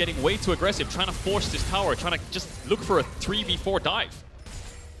Astralis just getting way too aggressive, trying to force this tower, trying to just look for a 3v4 dive.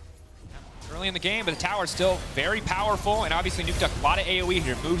 Early in the game, but the tower's still very powerful, and obviously Nukeduck, a lot of AoE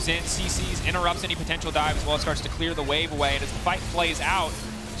here. Moves in, CCs, interrupts any potential dive as well as starts to clear the wave away, and as the fight plays out,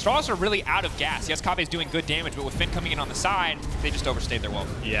 Astralis are really out of gas. Yes, Kobbe's doing good damage, but with Finn coming in on the side, they just overstayed their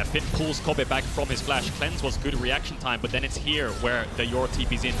welcome. Yeah, Finn pulls Kobbe back from his flash. Cleanse was good reaction time, but then it's here where Dajor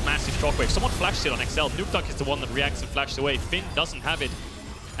TP's in. Massive shockwave. Someone flashed it on XL. Nukeduck is the one that reacts and flashes away. Finn doesn't have it,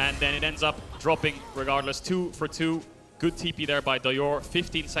 and then it ends up dropping regardless. 2-for-2. Good TP there by Dajor.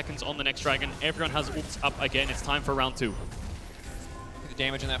 15 seconds on the next dragon. Everyone has ults up again. It's time for round 2. Look at the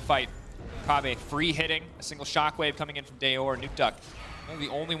damage in that fight. Kobbe free hitting, a single shockwave coming in from Dajor. Nukeduck, the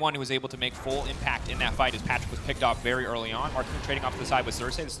only one who was able to make full impact in that fight as Patrik was picked off very early on. Markoon trading off to the side with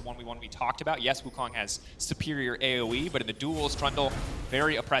Xerxe. This is the one we talked about. Yes, Wukong has superior AoE, but in the duels, Trundle,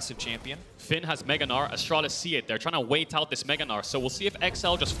 very oppressive champion. Finn has Mega Gnar. Astralis see it. They're trying to wait out this Mega Gnar. So we'll see if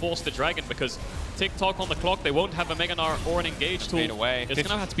XL just force the dragon, because tick-tock on the clock, they won't have a Mega Gnar or an engage tool. Fade away. It's going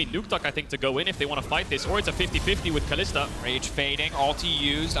to have to be Nukeduck, I think, to go in if they want to fight this, or it's a 50-50 with Kalista. Rage fading, ulti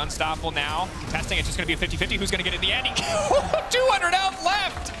used, unstoppable now. Contesting, it's just going to be a 50-50. Who's going to get in the end? 200 health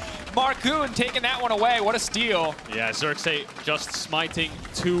left! Markoon taking that one away. What a steal. Yeah, Xerxe just smiting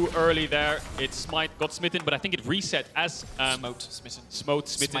too early there. It got smitten, but I think it reset as... Smitten.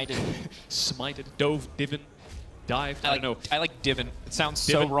 Smited. Smited. Dove, Divin. dived. I don't know. I like Divin. It sounds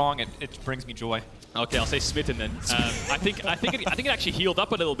so wrong. It brings me joy. Okay, I'll say smitten then. I think it actually healed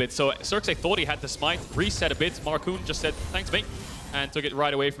up a little bit. So Xerxe thought he had the smite, reset a bit. Markoon just said thanks, mate, and took it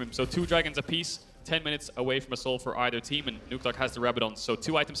right away from him. So 2 dragons apiece, 10 minutes away from a soul for either team, and Nukeduck has the Rabadon. So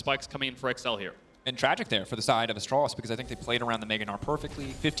 2 item spikes coming in for XL here. And tragic there for the side of Astralis, because I think they played around the Mega Gnar perfectly.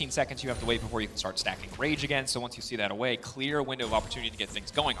 15 seconds you have to wait before you can start stacking Rage again, so once you see that away, clear window of opportunity to get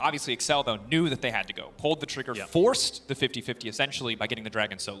things going. Obviously, XL, though, knew that they had to go. Pulled the trigger, forced the 50-50, essentially, by getting the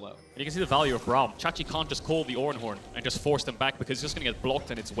Dragon so low. And you can see the value of Braum. Chachi can't just call the Ornn and just force them back, because it's just going to get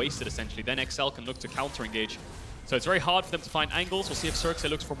blocked and it's wasted, essentially. Then XL can look to counter-engage. So it's very hard for them to find angles. We'll see if Xerxe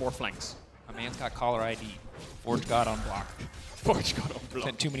looks for more flanks. My man's got caller ID. Forge God on block. Forge God on block.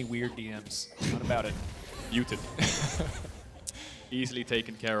 Sent too many weird DMs. Not about it. Muted. Easily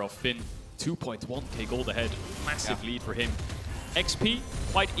taken care of. Finn, 2.1k gold ahead. Massive lead for him. XP,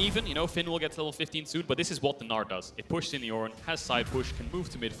 quite even. You know, Finn will get to level 15 soon, but this is what the Gnar does. It pushes in the Ornn, has side push, can move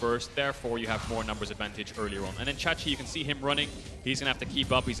to mid first, therefore you have more numbers advantage earlier on. And then Chachi, you can see him running. He's going to have to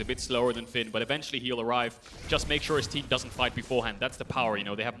keep up. He's a bit slower than Finn, but eventually he'll arrive. Just make sure his team doesn't fight beforehand. That's the power, you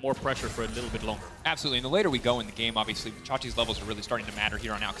know. They have more pressure for a little bit longer. Absolutely, and the later we go in the game, obviously, Chachi's levels are really starting to matter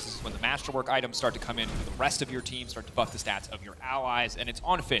here on out, because this is when the Masterwork items start to come in for the rest of your team, start to buff the stats of your allies, and it's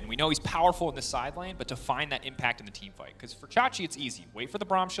on Finn. We know he's powerful in the side lane, but to find that impact in the team fight, because for Chachi, it's easy. Wait for the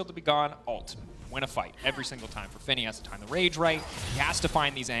Braum shield to be gone, ult. Win a fight every single time. For Finn, he has to time the Rage right. He has to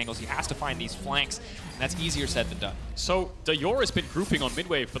find these angles. He has to find these flanks. And that's easier said than done. So Dajor has been grouping on mid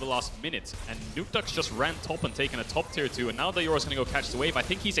wave for the last minute, and Nukeduck's just ran top and taken a top tier 2, and now Dajor is going to go catch the wave. I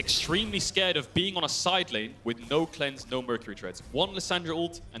think he's extremely scared of being on a side lane with no cleanse, no Mercury treads. 1 Lissandra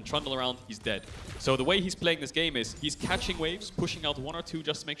ult and Trundle around, he's dead. So the way he's playing this game is he's catching waves, pushing out 1 or 2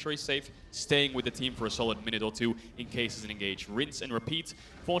 just to make sure he's safe, staying with the team for a solid minute or 2 in case it's an engage. Rinse and repeat.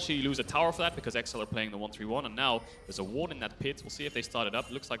 Fortunately, you lose a tower for that because XL are playing the 1-3-1, and now there's a ward in that pit. We'll see if they start it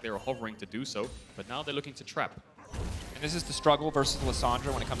up. Looks like they were hovering to do so, but now they're looking to trap. And this is the struggle versus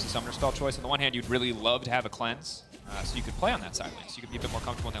Lissandra when it comes to summoner spell choice. On the one hand, you'd really love to have a cleanse, so you could play on that side lane, so you could be a bit more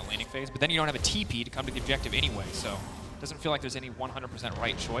comfortable in that laning phase, but then you don't have a TP to come to the objective anyway, so it doesn't feel like there's any 100%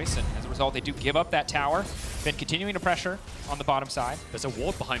 right choice, and as a result, they do give up that tower. Finn continuing to pressure on the bottom side. There's a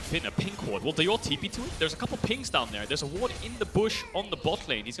ward behind Finn, a pink ward. Will Dajor TP to it? There's a couple pings down there. There's a ward in the bush on the bot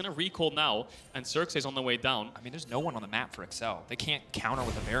lane. He's going to recall now, and Xerxe is on the way down. I mean, there's no one on the map for XL. They can't counter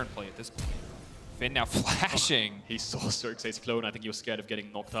with a Baron play at this point. Finn now flashing. He saw Xerxe's clone. I think he was scared of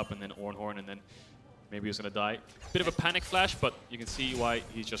getting knocked up, and then Ornn, and then maybe he was going to die. Bit of a panic flash, but you can see why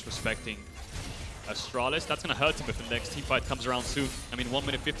he's just respecting Astralis. That's going to hurt him if the next team fight comes around soon. I mean, 1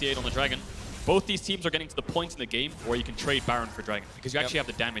 minute 58 on the Dragon. Both these teams are getting to the point in the game where you can trade Baron for Dragon, because you actually have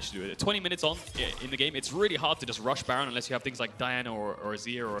the damage to do it. 20 minutes on in the game, it's really hard to just rush Baron unless you have things like Diana or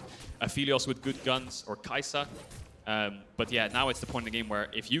Azir or Aphelios with good guns or Kaisa. But yeah, now it's the point in the game where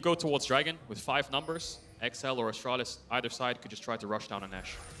if you go towards Dragon with 5 numbers, XL or Astralis, either side could just try to rush down on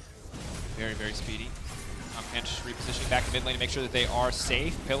Ashe. Very, very speedy. Kench repositioning back to mid lane to make sure that they are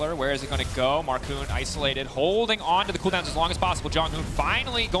safe. Pillar, where is it going to go? Markoon isolated, holding on to the cooldowns as long as possible. JeongHoon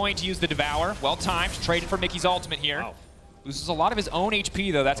finally going to use the Devour. Well timed, traded for Mickey's ultimate here. Wow. Loses a lot of his own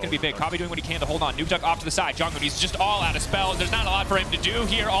HP, though. That's going to be big. Kobbe doing what he can to hold on. Nukeduck off to the side. JeongHoon, he's just all out of spells. There's not a lot for him to do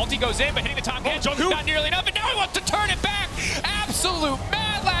here. Ulti goes in, but hitting the Tahm Kench, not nearly enough, and now he wants to turn it back. Absolute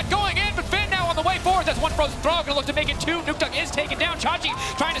mad lad going in, but Finn now on the way forward. That's 1 frozen throw. Going to look to make it 2. Nukeduck is taken down. Chachi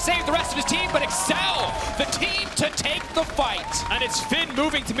trying to save the rest of his team, but Excel, the team to take the fight. And it's Finn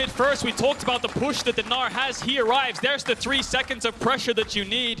moving to mid first. We talked about the push that the Gnar has. He arrives. There's the 3 seconds of pressure that you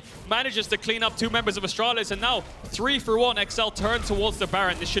need. Manages to clean up 2 members of Astralis, and now 3 for 1. XL turns towards the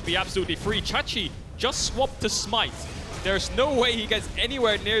Baron. This should be absolutely free. Chachi just swapped to Smite. There's no way he gets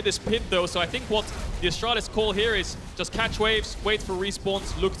anywhere near this pit, though, so I think what the Astralis call here is just catch waves, wait for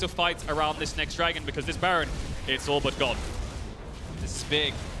respawns, look to fight around this next Dragon, because this Baron, it's all but gone. This is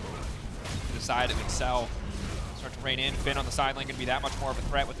big. To the side of Excel. Start to rain in. Finn on the sideline going to be that much more of a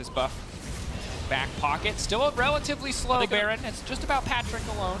threat with this buff. Back pocket. Still a relatively slow Baron. It's just about Patrik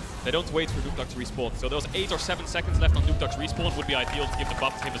alone. They don't wait for Nukeduck to respawn. So those 8 or 7 seconds left on Nukeduck's respawn would be ideal to give the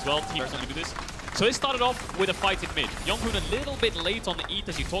buff to him as well. Teams only do this. So they started off with a fight in mid. JeongHoon a little bit late on the eat,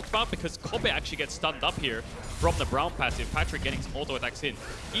 as you talked about, because Kobbe actually gets stunned up here from the Braum passive. Patrik getting some auto attacks in.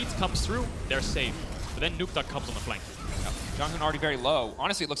 Eat comes through, they're safe. But then Nukeduck comes on the flank. JeongHoon already very low.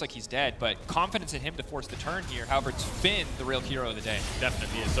 Honestly, it looks like he's dead, but confidence in him to force the turn here. However, it's Finn, the real hero of the day.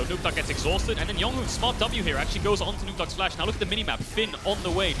 Definitely is. So Nukeduck gets exhausted, and then JeongHoon, smart W here, actually goes onto Nukeduck's flash. Now look at the minimap. Finn on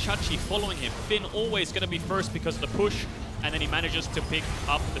the way, Chachi following him. Finn always going to be first because of the push, and then he manages to pick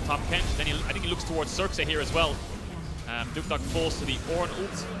up the top Kench. Then I think he looks towards Xerxe here as well. Nukeduck falls to the Ornn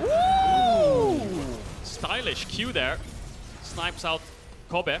ult. Ooh! stylish Q there. Snipes out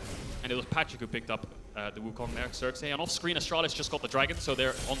Kobbe, and it was Patrik who picked up the Wukong there, Xerxe. And off-screen, Astralis just got the Dragon, so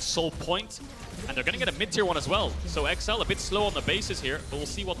they're on soul point. And they're going to get a mid-tier one as well. So XL a bit slow on the bases here, but we'll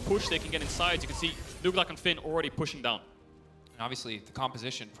see what push they can get inside. You can see Nukeduck and Finn already pushing down. And obviously, the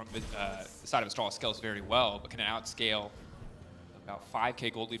composition from the side of Astralis scales very well, but can outscale about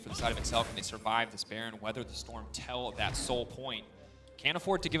 5k gold lead for the side of XL. Can they survive this Baron, weather the storm, tell that soul point? Can't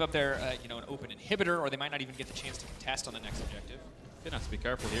afford to give up their, an open inhibitor, or they might not even get the chance to contest on the next objective. Gonna have to be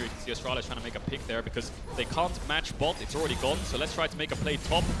careful here. You can see Astralis trying to make a pick there because they can't match bot. It's already gone. So let's try to make a play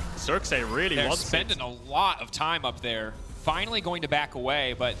top. Xerxe really wants it. They're spending a lot of time up there. Finally going to back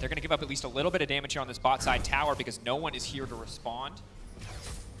away, but they're going to give up at least a little bit of damage here on this bot side tower because no one is here to respond.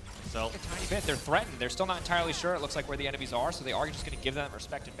 So a tiny bit. They're threatened. They're still not entirely sure, it looks like, where the enemies are, so they are just going to give them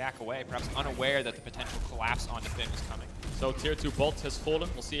respect and back away, perhaps unaware that the potential collapse onto Finn is coming. So tier 2 bot has fallen.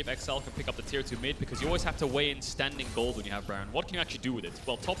 We'll see if XL can pick up the tier 2 mid, because you always have to weigh in standing gold when you have Braum. What can you actually do with it?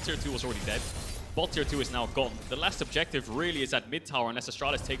 Well, top tier 2 was already dead. Bot tier 2 is now gone. The last objective really is at mid tower, unless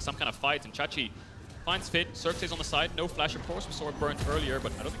Astralis takes some kind of fight, and Chachi finds Fit. Xerxe's on the side. No flash, of course. We saw it burnt earlier,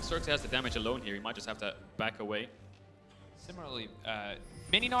 but I don't think Xerxe has the damage alone here. He might just have to back away. Similarly,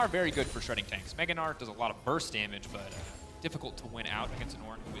 Mini Gnar very good for shredding tanks. Mega Gnar does a lot of burst damage, but difficult to win out against an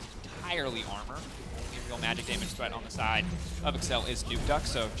Ornn who is entirely armor. Only real magic damage threat on the side of XL is Nukeduck,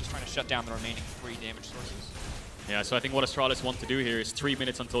 so just trying to shut down the remaining 3 damage sources. Yeah, so I think what Astralis want to do here is 3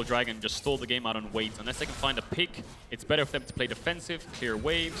 minutes until Dragon, just stall the game out on wait. Unless they can find a pick, it's better for them to play defensive, clear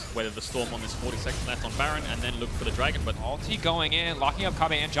waves, weather the storm on this 40 seconds left on Baron, and then look for the Dragon. But ulti going in, locking up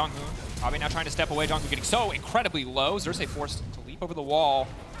Kobbe and JeongHoon. Kobbe now trying to step away, JeongHoon getting so incredibly low. Xerxe forced to leap over the wall.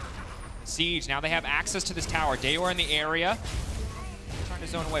 Siege, now they have access to this tower. Dajor in the area. Trying to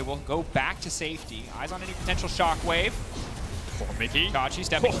zone away. We'll go back to safety. Eyes on any potential shockwave. Poor Mikyx. Chachi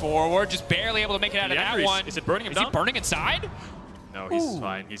stepping forward, just barely able to make it out of that one. Is it burning him down? Is he burning inside? No, he's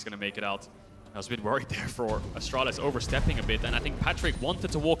fine. He's going to make it out. I was a bit worried there for Astralis overstepping a bit, and I think Patrik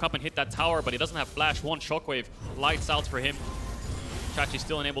wanted to walk up and hit that tower, but he doesn't have flash. One shockwave, lights out for him. Chachi's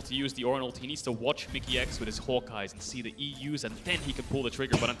still unable to use the Ornn ult. He needs to watch Mikyx with his Hawkeyes and see the EUs, and then he can pull the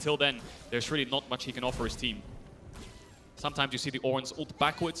trigger. But until then, there's really not much he can offer his team. Sometimes you see the Ornn's ult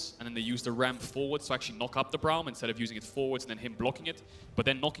backwards, and then they use the ramp forwards to actually knock up the Braum instead of using it forwards and then him blocking it. But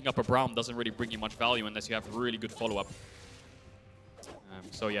then knocking up a Braum doesn't really bring you much value unless you have really good follow-up.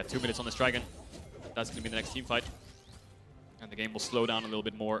 So yeah, 2 minutes on this Dragon. That's going to be the next team fight. And the game will slow down a little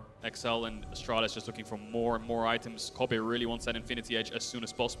bit more. XL and Astralis just looking for more and more items. Kobbe really wants that Infinity Edge as soon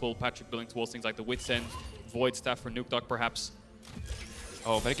as possible. Patrik building towards things like the Wit's End, Void Staff for Nukeduck perhaps.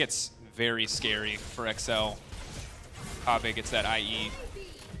 Oh, but it gets very scary for XL. Kobbe gets that IE.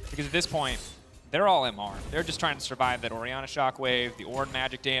 Because at this point, they're all MR. They're just trying to survive that Orianna shockwave, the Ornn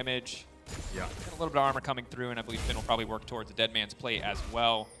magic damage. Yeah. Got a little bit of armor coming through, and I believe Finn will probably work towards a Dead Man's Plate as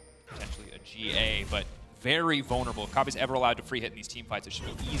well. Potentially a GA, but very vulnerable. If Kobbe's ever allowed to free hit in these team fights, it should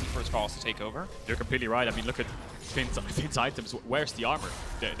be easy for Astralis to take over. You're completely right. I mean, look at Finn's items. Where's the armor?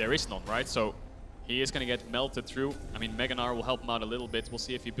 There is none, right? So he is going to get melted through. I mean, Mega Gnar will help him out a little bit. We'll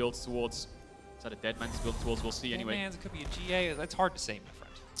see if he builds towards... Is that a Dead Man's build towards? We'll see anyway. Dead Man's, it could be a GA. That's hard to say, my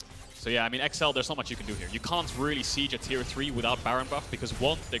friend. So yeah, I mean, XL, there's not much you can do here. You can't really siege a tier 3 without Baron buff because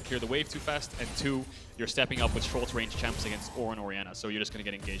 1, they clear the wave too fast, and 2, you're stepping up with short-range champs against Ornn and Orianna, so you're just going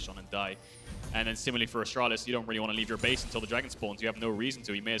to get engaged on and die. And then similarly for Astralis, you don't really want to leave your base until the Dragon spawns. You have no reason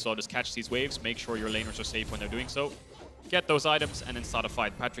to. You may as well just catch these waves, make sure your laners are safe when they're doing so, get those items, and then start a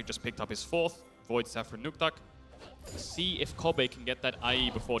fight. Patrik just picked up his 4th, Void Staff for Nukeduck. See if Kobbe can get that IE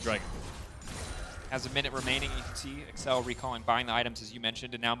before Dragon. Has a minute remaining. You can see XL recalling, buying the items, as you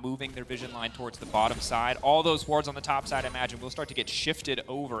mentioned, and now moving their vision line towards the bottom side. All those wards on the top side, I imagine, will start to get shifted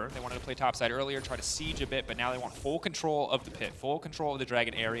over. They wanted to play top side earlier, try to siege a bit, but now they want full control of the pit, full control of the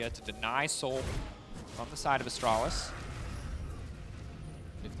Dragon area to deny Soul from the side of Astralis.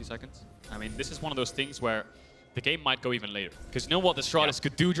 50 seconds. I mean, this is one of those things where the game might go even later. Because you know what Astralis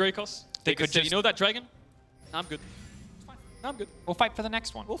could do, Drakos? They could just... You know that Dragon? I'm good. I'm good. We'll fight for the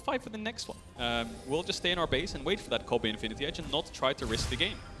next one. We'll fight for the next one. We'll just stay in our base and wait for that Kobbe Infinity Edge and not try to risk the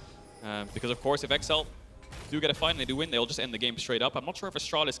game. Because, of course, if XL do get a fight and they do win, they'll just end the game straight up. I'm not sure if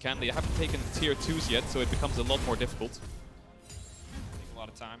Astralis can. They haven't taken tier 2s yet, so it becomes a lot more difficult. Take a lot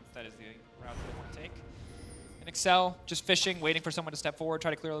of time. That is the route they want to take. And XL just fishing, waiting for someone to step forward,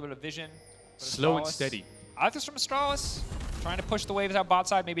 try to clear a little bit of vision. Slow and steady. I like this from Astralis. trying to push the waves out bot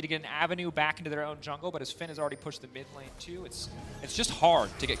side, maybe to get an avenue back into their own jungle, but as Finn has already pushed the mid lane too, it's just hard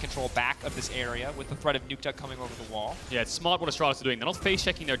to get control back of this area with the threat of Nukeduck coming over the wall. Yeah, it's smart what Astralis are doing. They're not face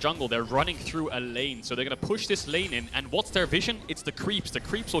checking their jungle, they're running through a lane. So they're going to push this lane in, and what's their vision? It's the creeps. The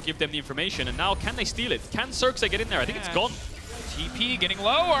creeps will give them the information, and now can they steal it? Can Xerxe get in there? I think it's gone. TP getting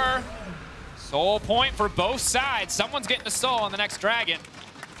lower. Soul point for both sides. Someone's getting the soul on the next dragon.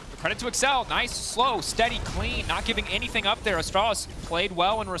 Credit to Excel. Nice, slow, steady, clean, not giving anything up there. Astralis played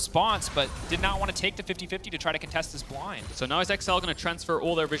well in response, but did not want to take the 50-50 to try to contest this blind. So now is Excel going to transfer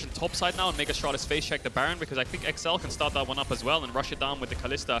all their vision topside now and make Astralis face check the Baron? Because I think Excel can start that one up as well and rush it down with the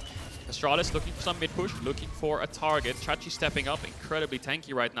Kalista. Astralis looking for some mid-push, looking for a target. Chachi stepping up, incredibly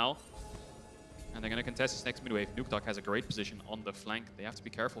tanky right now. And they're going to contest this next mid-wave. Nukeduck has a great position on the flank. They have to be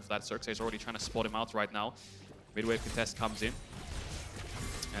careful for that. Xerxe is already trying to spot him out right now. Mid-wave contest comes in.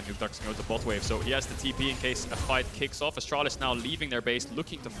 And Nukeduck's going to bot wave, so he has the TP in case a fight kicks off. Astralis now leaving their base,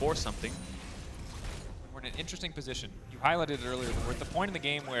 looking to force something. We're in an interesting position. You highlighted it earlier, but we're at the point in the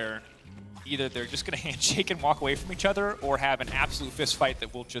game where either they're just going to handshake and walk away from each other, or have an absolute fist fight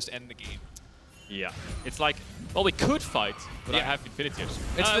that will just end the game. Yeah. It's like, well, we could fight, but I have Infinity.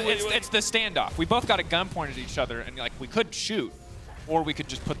 It's the standoff. We both got a gun pointed at each other, and like we could shoot, or we could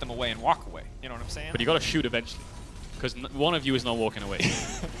just put them away and walk away. You know what I'm saying? But you got to shoot eventually. Because one of you is not walking away.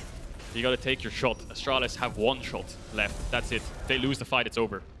 You got to take your shot. Astralis have one shot left. That's it. If they lose the fight, it's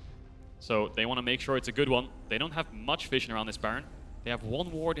over. So they want to make sure it's a good one. They don't have much vision around this Baron. They have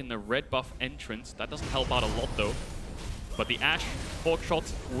one ward in the red buff entrance. That doesn't help out a lot, though. But the Ashe fork shot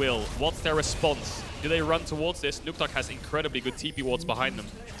will. What's their response? Do they run towards this? Nukeduck has incredibly good TP wards behind them.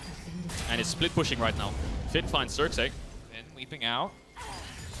 And is split pushing right now. Finn finds Xerxe. Finn leaping out.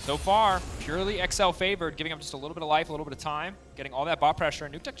 So far, purely XL favored, giving up just a little bit of life, a little bit of time, getting all that bot pressure.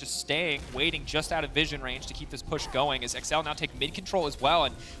 And Nukeduck just staying, waiting just out of vision range to keep this push going as XL now take mid control as well.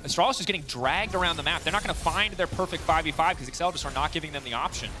 And Astralis is getting dragged around the map. They're not going to find their perfect 5v5 because XL just are not giving them the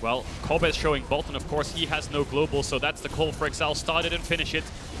option. Well, Kobbe is showing bot, and of course he has no global, so that's the call for XL. Start it and finish it.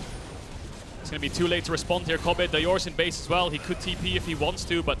 It's going to be too late to respond here. Kobbe, Dajor's in base as well. He could TP if he wants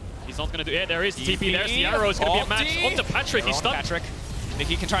to, but he's not going to do it. Yeah, there is TP. There's the arrow. It's going to be a match onto Patrik. He's stunned.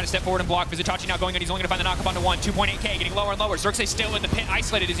 Mikyx can try to step forward and block. Vizicsacsi now going in. He's only going to find the knock-up onto one. 2.8k, getting lower and lower. Xerxe still in the pit,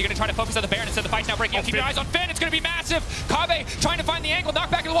 isolated. Is he going to try to focus on the Baron instead of the fight's now breaking? Keep your eyes on Finn. It's going to be massive. Kobbe trying to find the angle. Knock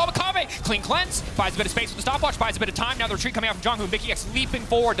back to the wall with Kobbe. Clean cleanse. Buys a bit of space with the stopwatch. Buys a bit of time. Now the retreat coming out from JeongHoon. Mikyx leaping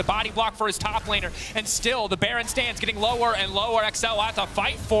forward to body block for his top laner. And still, the Baron stands getting lower and lower. XL will have to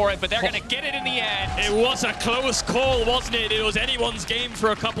fight for it, but they're going to get it in the end. It was a close call, wasn't it? It was anyone's game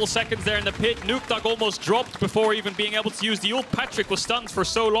for a couple seconds there in the pit. Nukeduck almost dropped before even being able to use the ult. Patrik was stunned for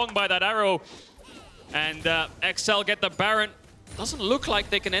so long by that arrow. And XL get the Baron. Doesn't look like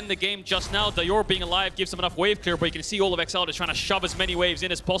they can end the game just now. Dajor being alive gives them enough wave clear, but you can see all of XL just trying to shove as many waves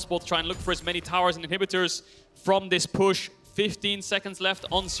in as possible to try and look for as many towers and inhibitors from this push. 15 seconds left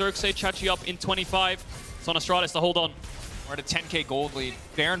on Xerxe. Chachi up in 25. It's on Astralis to hold on. We're at a 10k gold lead.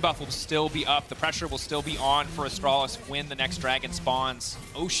 Baron buff will still be up. The pressure will still be on for Astralis when the next dragon spawns.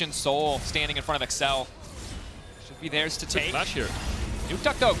 Ocean Soul standing in front of XL. Should be theirs to take. Flash here.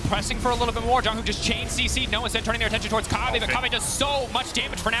 Nukeduck, though, pressing for a little bit more. JeongHoon just chain CC. No one's then turning their attention towards Kobbe, but Kobbe does so much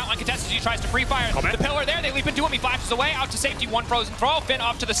damage for now. Uncontested as he tries to free fire. The pillar there, they leap into him. He flashes away, out to safety. One frozen throw. Finn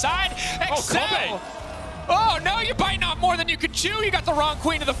off to the side. XL! Oh, no, you're biting off more than you could chew. You got the wrong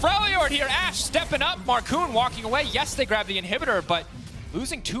queen of the Freljord here. Ashe stepping up. Markoon walking away. Yes, they grab the inhibitor, but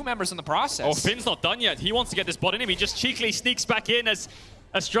losing two members in the process. Oh, Finn's not done yet. He wants to get this bot in him. He just cheekily sneaks back in as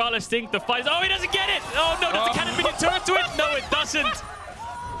Astralis think the fight. Oh, he doesn't get it! Oh, no, does the cannon minion turn to it? No, it doesn't.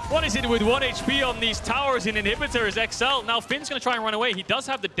 What is it with 1 HP on these towers and inhibitors? XL. Now Finn's going to try and run away. He does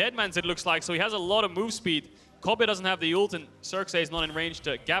have the Deadmans, it looks like, so he has a lot of move speed. Kobbe doesn't have the ult, and Xerxe is not in range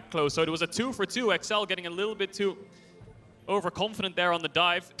to gap close, so it was a 2 for 2. XL getting a little bit too overconfident there on the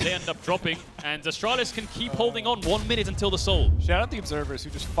dive. They end up dropping, and Astralis can keep holding on 1 minute until the soul. Shout out the observers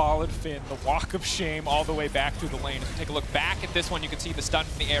who just followed Finn, the walk of shame, all the way back through the lane. If you take a look back at this one, you can see the stun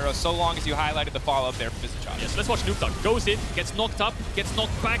from the arrow, so long as you highlighted the follow-up there for Vizicsacsi. Yes, let's watch Nukeduck. Goes in, gets knocked up, gets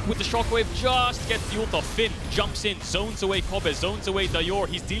knocked back with the shockwave, just gets the ult off. Finn jumps in, zones away Kobbe, zones away Dajor.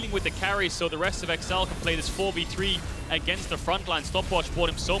 He's dealing with the carry, so the rest of XL can play this 4v3 against the frontline. Stopwatch bought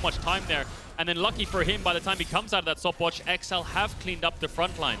him so much time there. And then lucky for him, by the time he comes out of that stopwatch, XL have cleaned up the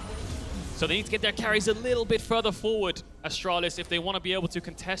front line. So they need to get their carries a little bit further forward, Astralis, if they want to be able to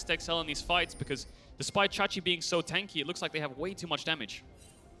contest XL in these fights, because despite Chachi being so tanky, it looks like they have way too much damage.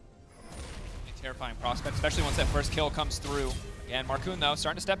 A terrifying prospect, especially once that first kill comes through. Again, Markoon, though,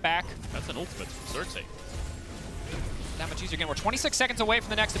 starting to step back. That's an ultimate from Xerxe. that much easier again. We're 26 seconds away from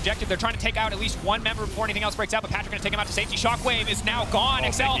the next objective. They're trying to take out at least one member before anything else breaks out, but Patrik going to take him out to safety. Shockwave is now gone.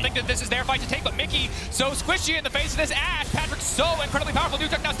 Excel think that this is their fight to take, but Mikyx so squishy in the face of this Ashe. Patrik so incredibly powerful.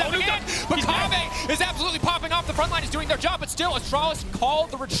 Nukeduck now stepping in, but Kobbe is absolutely popping off. The front line is doing their job, but still Astralis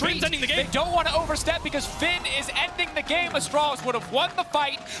called the retreat. Ending the game. They don't want to overstep because Finn is ending the game. Astralis would have won the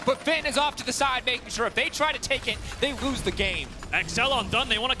fight, but Finn is off to the side, making sure if they try to take it, they lose the game. Excel undone.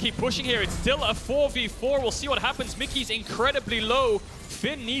 They want to keep pushing here. It's still a 4v4. We'll see what happens. Mikyx incredibly low.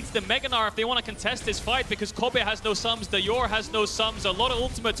 Finn needs the Mega Gnar if they want to contest this fight because Kobbe has no sums, Dajor has no sums. A lot of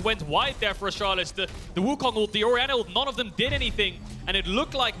ultimates went wide there for Astralis. The Wukong ult, the Orianna ult, none of them did anything. And it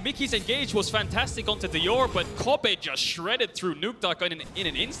looked like Mikyx engage was fantastic onto Dajor, but Kobbe just shredded through Nukeduck in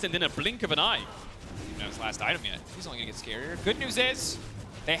an instant, in a blink of an eye. He knows his last item yet. He's only going to get scarier. Good news is,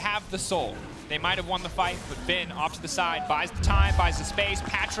 they have the soul. They might have won the fight, but Finn off to the side, buys the time, buys the space.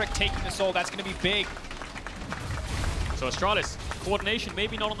 Patrik taking the soul, that's going to be big. So Astralis, coordination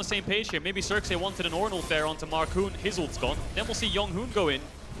maybe not on the same page here. Maybe Xerxe wanted an Ornn ult there onto Markoon. His ult's gone. Then we'll see JeongHoon go in.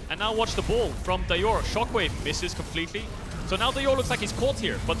 And now watch the ball from Dajor. Shockwave misses completely. So now Dajor looks like he's caught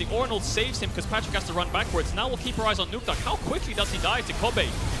here, but the Ornn ult saves him because Patrik has to run backwards. Now we'll keep our eyes on Nukeduck. How quickly does he die to Kobbe?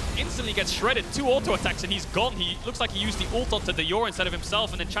 Instantly gets shredded. 2 auto attacks and he's gone. He looks like he used the ult onto Dajor instead of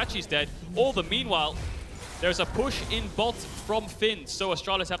himself, and then Chachi's dead. All the meanwhile, there's a push in bot from Finn, so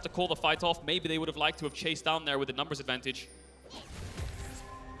Astralis have to call the fight off. Maybe they would have liked to have chased down there with the numbers advantage.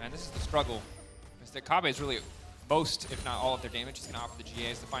 And this is the struggle. Because the Kobbe is really most, if not all of their damage. He's going to offer the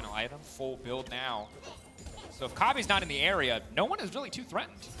GA as the final item. Full build now. So if Kobbe's not in the area, no one is really too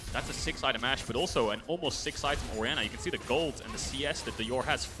threatened. That's a 6-item Ashe, but also an almost 6-item Orianna. You can see the gold and the CS that Dajor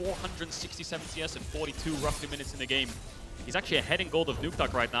has. 467 CS and 42 roughly minutes in the game. He's actually ahead in gold of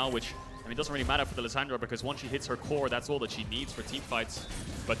Nukeduck right now, which, I mean, doesn't really matter for the Lissandra because once she hits her core, that's all that she needs for team fights.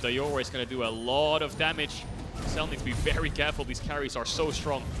 But Dajor is going to do a lot of damage. Excel needs to be very careful. These carries are so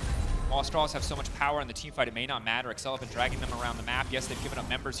strong. While Astralis have so much power in the team fight, it may not matter. Excel have been dragging them around the map. Yes, they've given up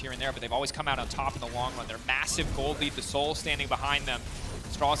members here and there, but they've always come out on top in the long run. Their massive gold lead, the Soul standing behind them.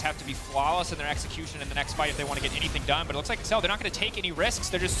 Astralis have to be flawless in their execution in the next fight if they want to get anything done. But it looks like Excel, they're not going to take any risks.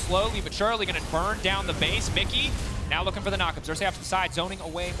 They're just slowly but surely going to burn down the base. Mikyx now looking for the knockup. Xerxe off to the side, zoning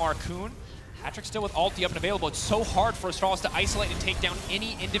away Markoon. Patrik still with ulti up and available. It's so hard for Astralis to isolate and take down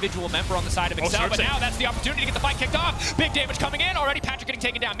any individual member on the side of Excel, but now that's the opportunity to get the fight kicked off. Big damage coming in. Already Patrik getting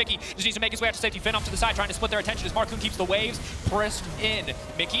taken down. Mikyx just needs to make his way out to safety. Finn off to the side, trying to split their attention as Markoon keeps the waves pressed in.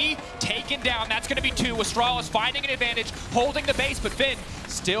 Mikyx taken down. That's going to be 2. Astralis finding an advantage, holding the base, but Finn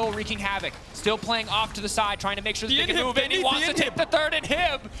still wreaking havoc. Still playing off to the side, trying to make sure that they can move in. He wants to take the third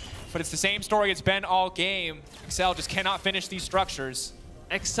inhib, but it's the same story it's been all game. Excel just cannot finish these structures.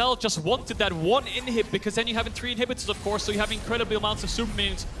 Excel just wanted that 1 inhib because then you have 3 inhibitors, of course, so you have incredible amounts of super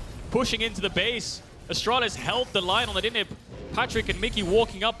minions pushing into the base. Astralis held the line on that inhib. Patrik and Mikyx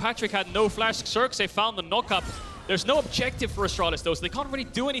walking up. Patrik had no flash. Xerxe found the knock-up. There's no objective for Astralis, though, so they can't really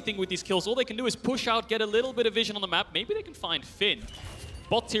do anything with these kills. All they can do is push out, get a little bit of vision on the map. Maybe they can find Finn.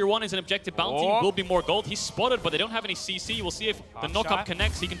 Bot tier 1 is an objective bounty. Will be more gold. He's spotted, but they don't have any CC. We'll see if the knock-up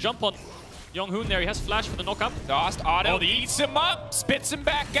connects. He can jump on JeongHoon there. He has flash for the knock-up. Lost auto, eats him up, spits him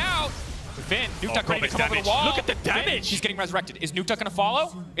back out. Finn, Nukeduck ready to come over the wall. Look at the damage. Finn, he's getting resurrected. Is Nukeduck going to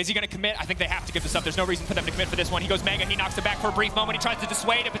follow? Is he going to commit? I think they have to give this up. There's no reason for them to commit for this one. He goes Mega. He knocks it back for a brief moment. He tries to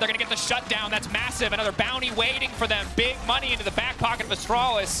dissuade it, but they're going to get the shutdown. That's massive. Another bounty waiting for them. Big money into the back pocket of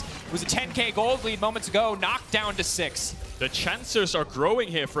Astralis. It was a 10K gold lead moments ago, knocked down to 6. The chances are growing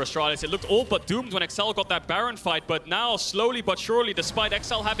here for Astralis. It looked all but doomed when Excel got that Baron fight, but now, slowly but surely, despite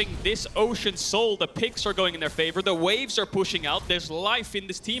Excel having this Ocean Soul, the picks are going in their favor, the waves are pushing out, there's life in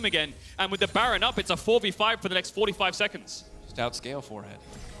this team again, and with the Baron up, it's a 4v5 for the next 45 seconds. Just outscale for it.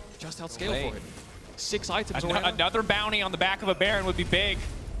 Just outscale for it. 6 items already. Another bounty on the back of a Baron would be big.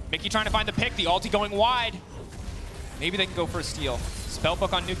 Mikyx trying to find the pick, the ulti going wide. Maybe they can go for a steal.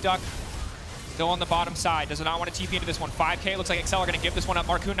 Spellbook on Nukeduck. Still on the bottom side. Does not want to TP into this one. 5K. Looks like Excel are going to give this one up.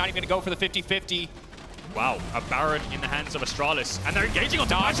 Markoon not even going to go for the 50-50. Wow, a Baron in the hands of Astralis. And they're engaging on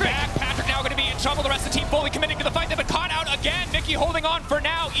Patrik. Patrik now going to be in trouble. The rest of the team fully committing to the fight. They've been caught out again. Mikyx holding on for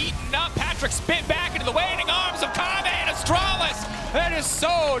now. Eaten up. Patrik spit back into the waiting arms of Kobbe and Astralis. That is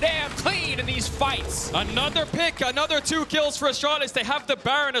so damn clean in these fights. Another pick, another 2 kills for Astralis. They have the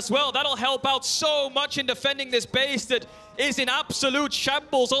Baron as well. That'll help out so much in defending this base that is in absolute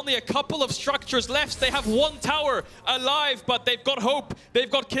shambles. Only a couple of structures left. They have 1 tower alive, but they've got hope.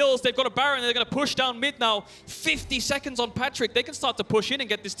 They've got kills. They've got a Baron. They're going to push down mid now. 50 seconds on Patrik. They can start to push in and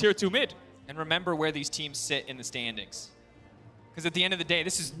get this tier 2 mid. And remember where these teams sit in the standings. Because at the end of the day,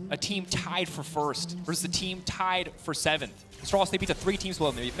 this is a team tied for first versus a team tied for 7th. Astralis, they beat the 3 teams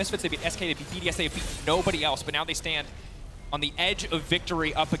below them. They beat Misfits, they beat SK, they beat BDS, they beat nobody else. But now they stand on the edge of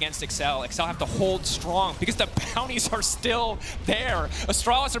victory up against Excel. Excel have to hold strong because the bounties are still there.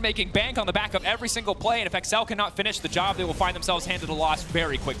 Astralis are making bank on the back of every single play, and if Excel cannot finish the job, they will find themselves handed a loss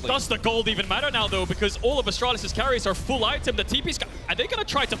very quickly. Does the gold even matter now, though? Because all of Astralis' carries are full item. The TP's are they going to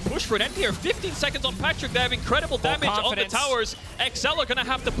try to push for an end here? 15 seconds on Patrik. They have incredible damage on the towers. Excel are going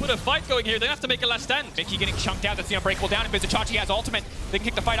to have to put a fight going here. They have to make a last stand. Mikyx getting chunked out. That's the unbreakable down, and Vizicsacsi has ultimate. They can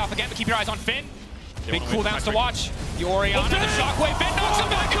kick the fight off again, but keep your eyes on Finn. Big cooldowns to watch. The Orianna, the shockwave, Finn knocks him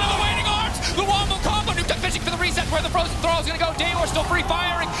back into the waiting arms. The wombo combo, Nukeduck fishing for the reset where the frozen throw is going to go. Dajor still free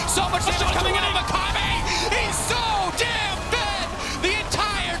firing. So much damage coming in on Kobbe. He's so damn fed. The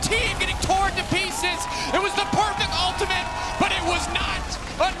entire team getting torn to pieces. It was the perfect ultimate, but it was not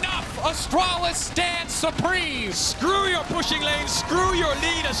enough. Astralis stands supreme. Screw your pushing lanes, screw your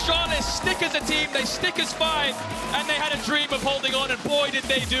lead. Astralis stick as a team, they stick as 5, and they had a dream of holding on, and boy did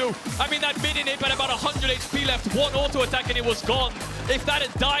they do. I mean, that mid inhib had about 100 HP left, 1 auto attack and it was gone. If that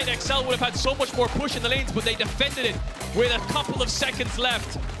had died, Excel would have had so much more push in the lanes, but they defended it with a couple of seconds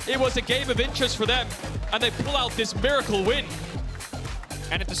left. It was a game of interest for them, and they pull out this miracle win.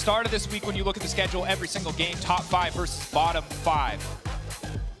 And at the start of this week, when you look at the schedule, every single game, top 5 versus bottom 5.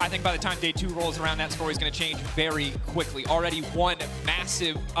 I think by the time day 2 rolls around, that story is going to change very quickly. Already one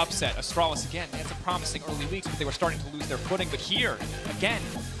massive upset. Astralis, again, they had some promising early weeks, but they were starting to lose their footing. But here, again,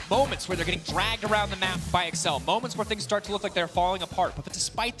 moments where they're getting dragged around the map by Excel. Moments where things start to look like they're falling apart. But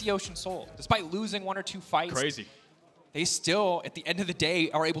despite the Ocean Soul, despite losing 1 or 2 fights, crazy, they still, at the end of the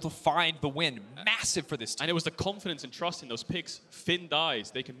day, are able to find the win. Massive for this team. And it was the confidence and trust in those picks. Finn dies,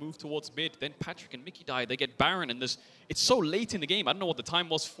 they can move towards mid. Then Patrik and Mikyx die, they get Baron. And it's so late in the game. I don't know what the time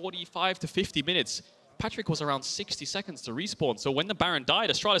was, 45 to 50 minutes. Patrik was around 60 seconds to respawn. So when the Baron died,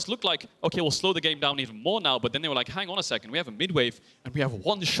 Astralis looked like, okay, we'll slow the game down even more now. But then they were like, hang on a second, we have a mid-wave, and we have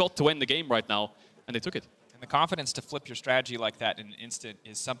 1 shot to end the game right now. And they took it. The confidence to flip your strategy like that in an instant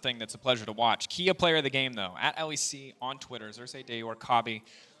is something that's a pleasure to watch. Kia player of the game, though, at LEC on Twitter, Xerxe, Dajor, Kobbe.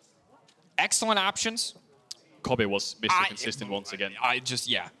 Excellent options. Kobbe was Mr. Consistent once again.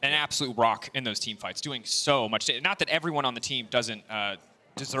 Yeah, an absolute rock in those team fights, doing so much. Not that everyone on the team doesn't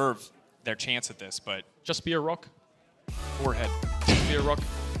deserve their chance at this, but... Just be a rock. Forehead. Just be a rock.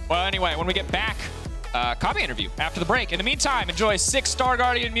 Well, anyway, when we get back, Kobbe interview after the break. In the meantime, enjoy 6 Star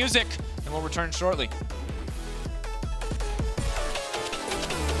Guardian music, and we'll return shortly.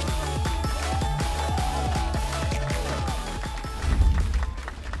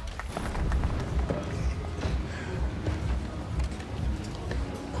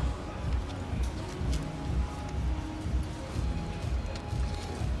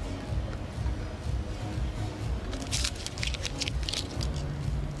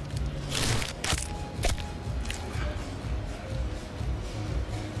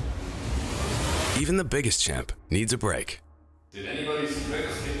 Even the biggest champ needs a break. Did anybody see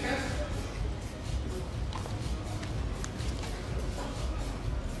Drakos KitKat?